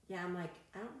 Yeah, I'm like,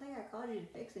 I don't think I called you to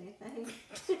fix anything.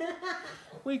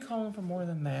 We call him for more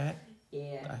than that.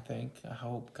 Yeah. I think. I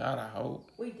hope. God, I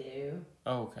hope. We do.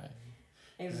 Okay.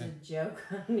 It was a joke,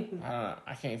 honey. I don't know.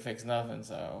 I can't fix nothing,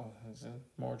 so it's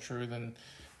more true than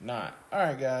not. All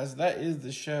right, guys. That is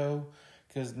the show.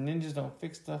 Because ninjas don't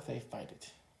fix stuff, they fight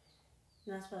it.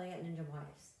 And that's why they got ninja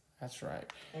wives. That's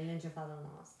right. And ninja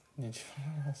father-in-laws. Ninja.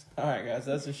 All right, guys.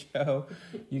 That's the show.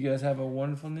 You guys have a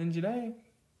wonderful ninja day.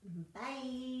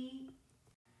 Bye.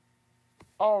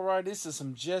 All right, this is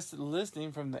some just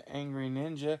listening from the Angry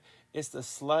Ninja. It's the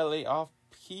Slightly Off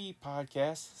Key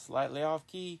podcast. Slightly Off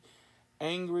Key.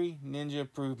 Angry Ninja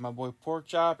approved. My boy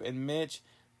Porkchop and Mitch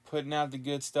putting out the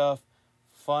good stuff.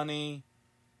 Funny.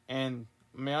 And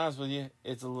to be honest with you,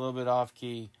 it's a little bit off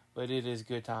key. But it is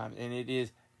good time. And it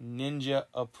is Ninja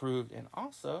approved. And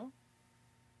also,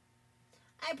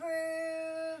 I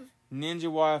approve.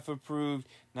 Ninja Wife approved.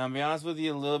 Now, to be honest with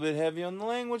you, a little bit heavy on the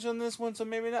language on this one, so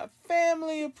maybe not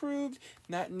family approved,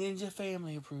 not Ninja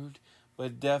family approved,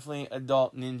 but definitely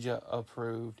adult Ninja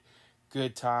approved.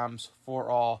 Good times for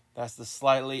all. That's the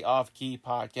Slightly Off Key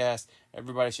podcast.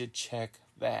 Everybody should check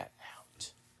that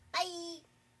out. Bye.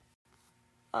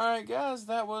 Alright, guys,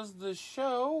 that was the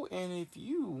show. And if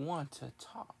you want to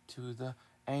talk to the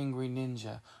Angry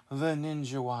Ninja, the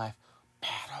Ninja Wife,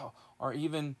 Battle, or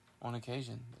even, on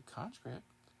occasion, the conscript,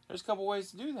 there's a couple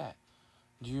ways to do that.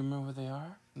 Do you remember what they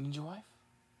are, Ninja Wife?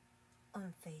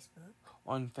 On Facebook.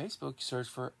 On Facebook, search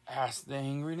for Ask the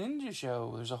Angry Ninja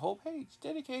Show. There's a whole page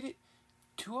dedicated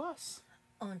to us.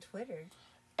 On Twitter.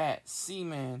 At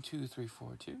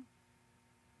Cman2342.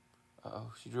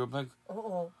 Uh-oh, she drew a blank.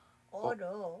 Oh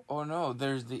no. Oh no,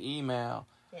 there's the email.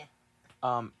 Yeah.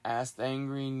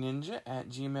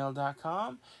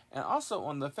 AskTheAngryNinja@gmail.com. And also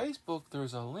on the Facebook,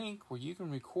 there's a link where you can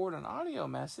record an audio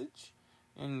message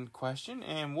in question.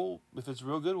 And we'll, if it's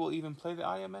real good, we'll even play the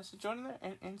audio message on there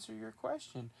and answer your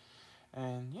question.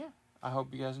 And yeah, I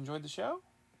hope you guys enjoyed the show.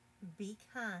 Be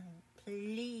kind.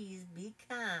 Please be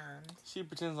kind. She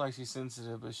pretends like she's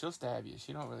sensitive, but she'll stab you.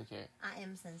 She don't really care. I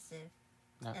am sensitive.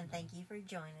 No. And thank you for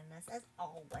joining us, as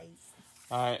always.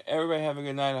 All right, everybody have a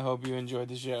good night. I hope you enjoyed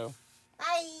the show.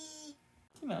 Bye.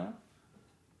 You know,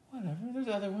 whatever. There's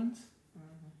other ones.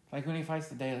 Mm-hmm. Like when he fights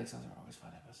the Daleks, those are always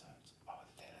fun episodes. Oh,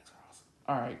 the Daleks are awesome.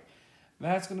 All right,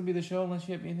 that's going to be the show unless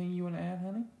you have anything you want to add,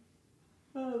 honey?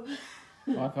 Oh.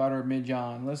 I caught her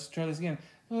mid-John. Let's try this again.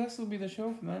 Well, this will be the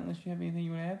show from that unless you have anything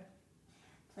you want to add.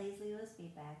 Please leave us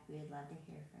feedback. We would love to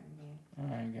hear from you. All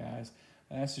right, guys.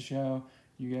 That's the show.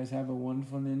 You guys have a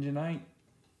wonderful ninja night.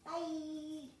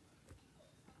 Bye.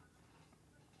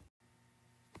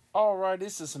 All right,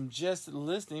 this is some just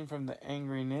listening from the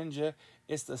Angry Ninja.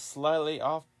 It's the Slightly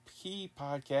Off Key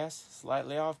podcast.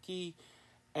 Slightly Off Key.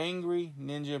 Angry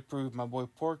Ninja approved. My boy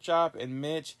Porkchop and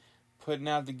Mitch putting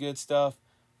out the good stuff.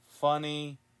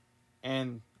 Funny.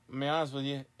 And to be honest with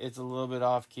you, it's a little bit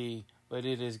off key. But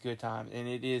it is good time. And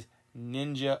it is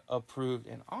Ninja approved.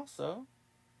 And also,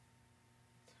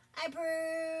 I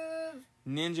approve.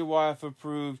 Ninja Wife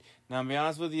approved. Now, to be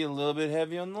honest with you, a little bit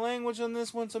heavy on the language on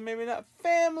this one, so maybe not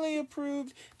family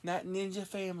approved, not Ninja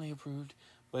family approved,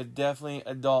 but definitely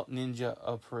adult Ninja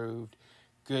approved.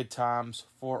 Good times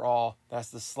for all. That's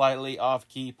the Slightly Off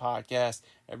Key podcast.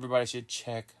 Everybody should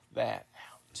check that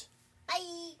out.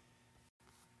 Bye.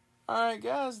 Alright,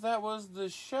 guys, that was the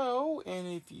show. And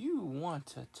if you want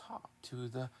to talk to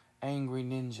the Angry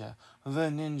Ninja, the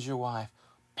Ninja Wife,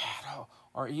 Battle,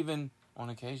 or even, on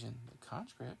occasion, the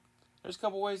conscript, there's a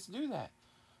couple ways to do that.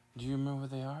 Do you remember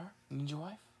what they are, Ninja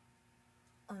Wife?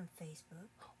 On Facebook.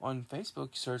 On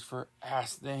Facebook, search for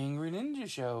Ask the Angry Ninja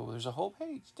Show. There's a whole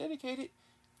page dedicated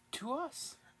to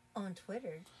us. On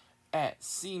Twitter. At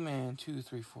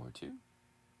Cman2342.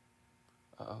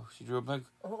 Uh-oh, she drew a blank.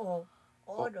 Oh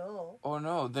no. Oh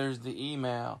no, there's the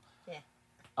email. Yeah.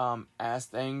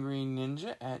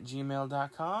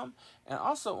 AskTheAngryNinja@gmail.com. And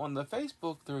also on the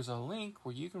Facebook, there's a link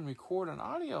where you can record an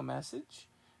audio message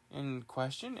in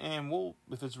question. And we'll,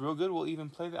 if it's real good, we'll even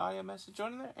play the audio message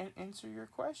on there and answer your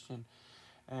question.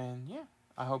 And yeah,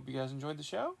 I hope you guys enjoyed the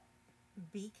show.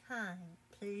 Be kind.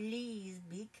 Please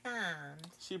be kind.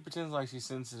 She pretends like she's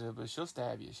sensitive, but she'll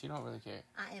stab you. She don't really care.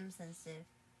 I am sensitive.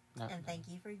 And thank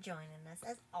you for joining us,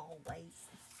 as always.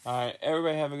 All right,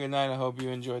 everybody have a good night. I hope you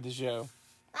enjoyed the show.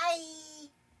 Bye!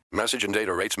 Message and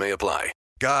data rates may apply.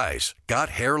 Guys, got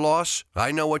hair loss?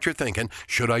 I know what you're thinking.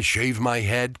 Should I shave my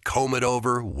head, comb it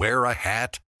over, wear a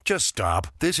hat? Just stop.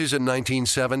 This isn't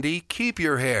 1970. Keep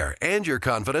your hair and your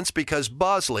confidence because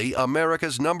Bosley,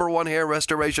 America's #1 hair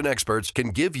restoration experts, can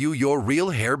give you your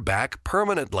real hair back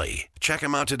permanently. Check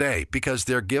them out today because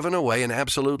they're giving away an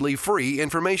absolutely free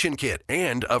information kit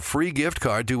and a free gift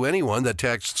card to anyone that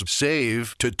texts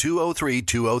SAVE to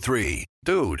 203-203.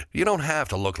 Dude, you don't have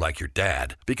to look like your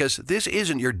dad because this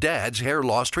isn't your dad's hair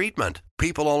loss treatment.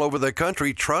 People all over the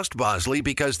country trust Bosley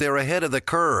because they're ahead of the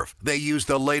curve. They use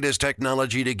the latest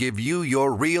technology to give you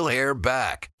your real hair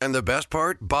back. And the best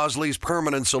part? Bosley's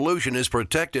permanent solution is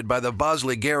protected by the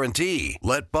Bosley Guarantee.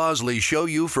 Let Bosley show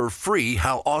you for free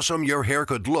how awesome your hair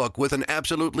could look with an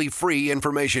absolutely free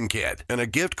information kit and a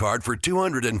gift card for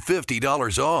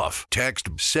 $250 off. Text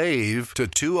SAVE to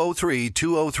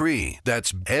 203-203.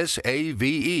 That's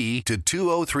SAVE to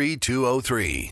 203-203.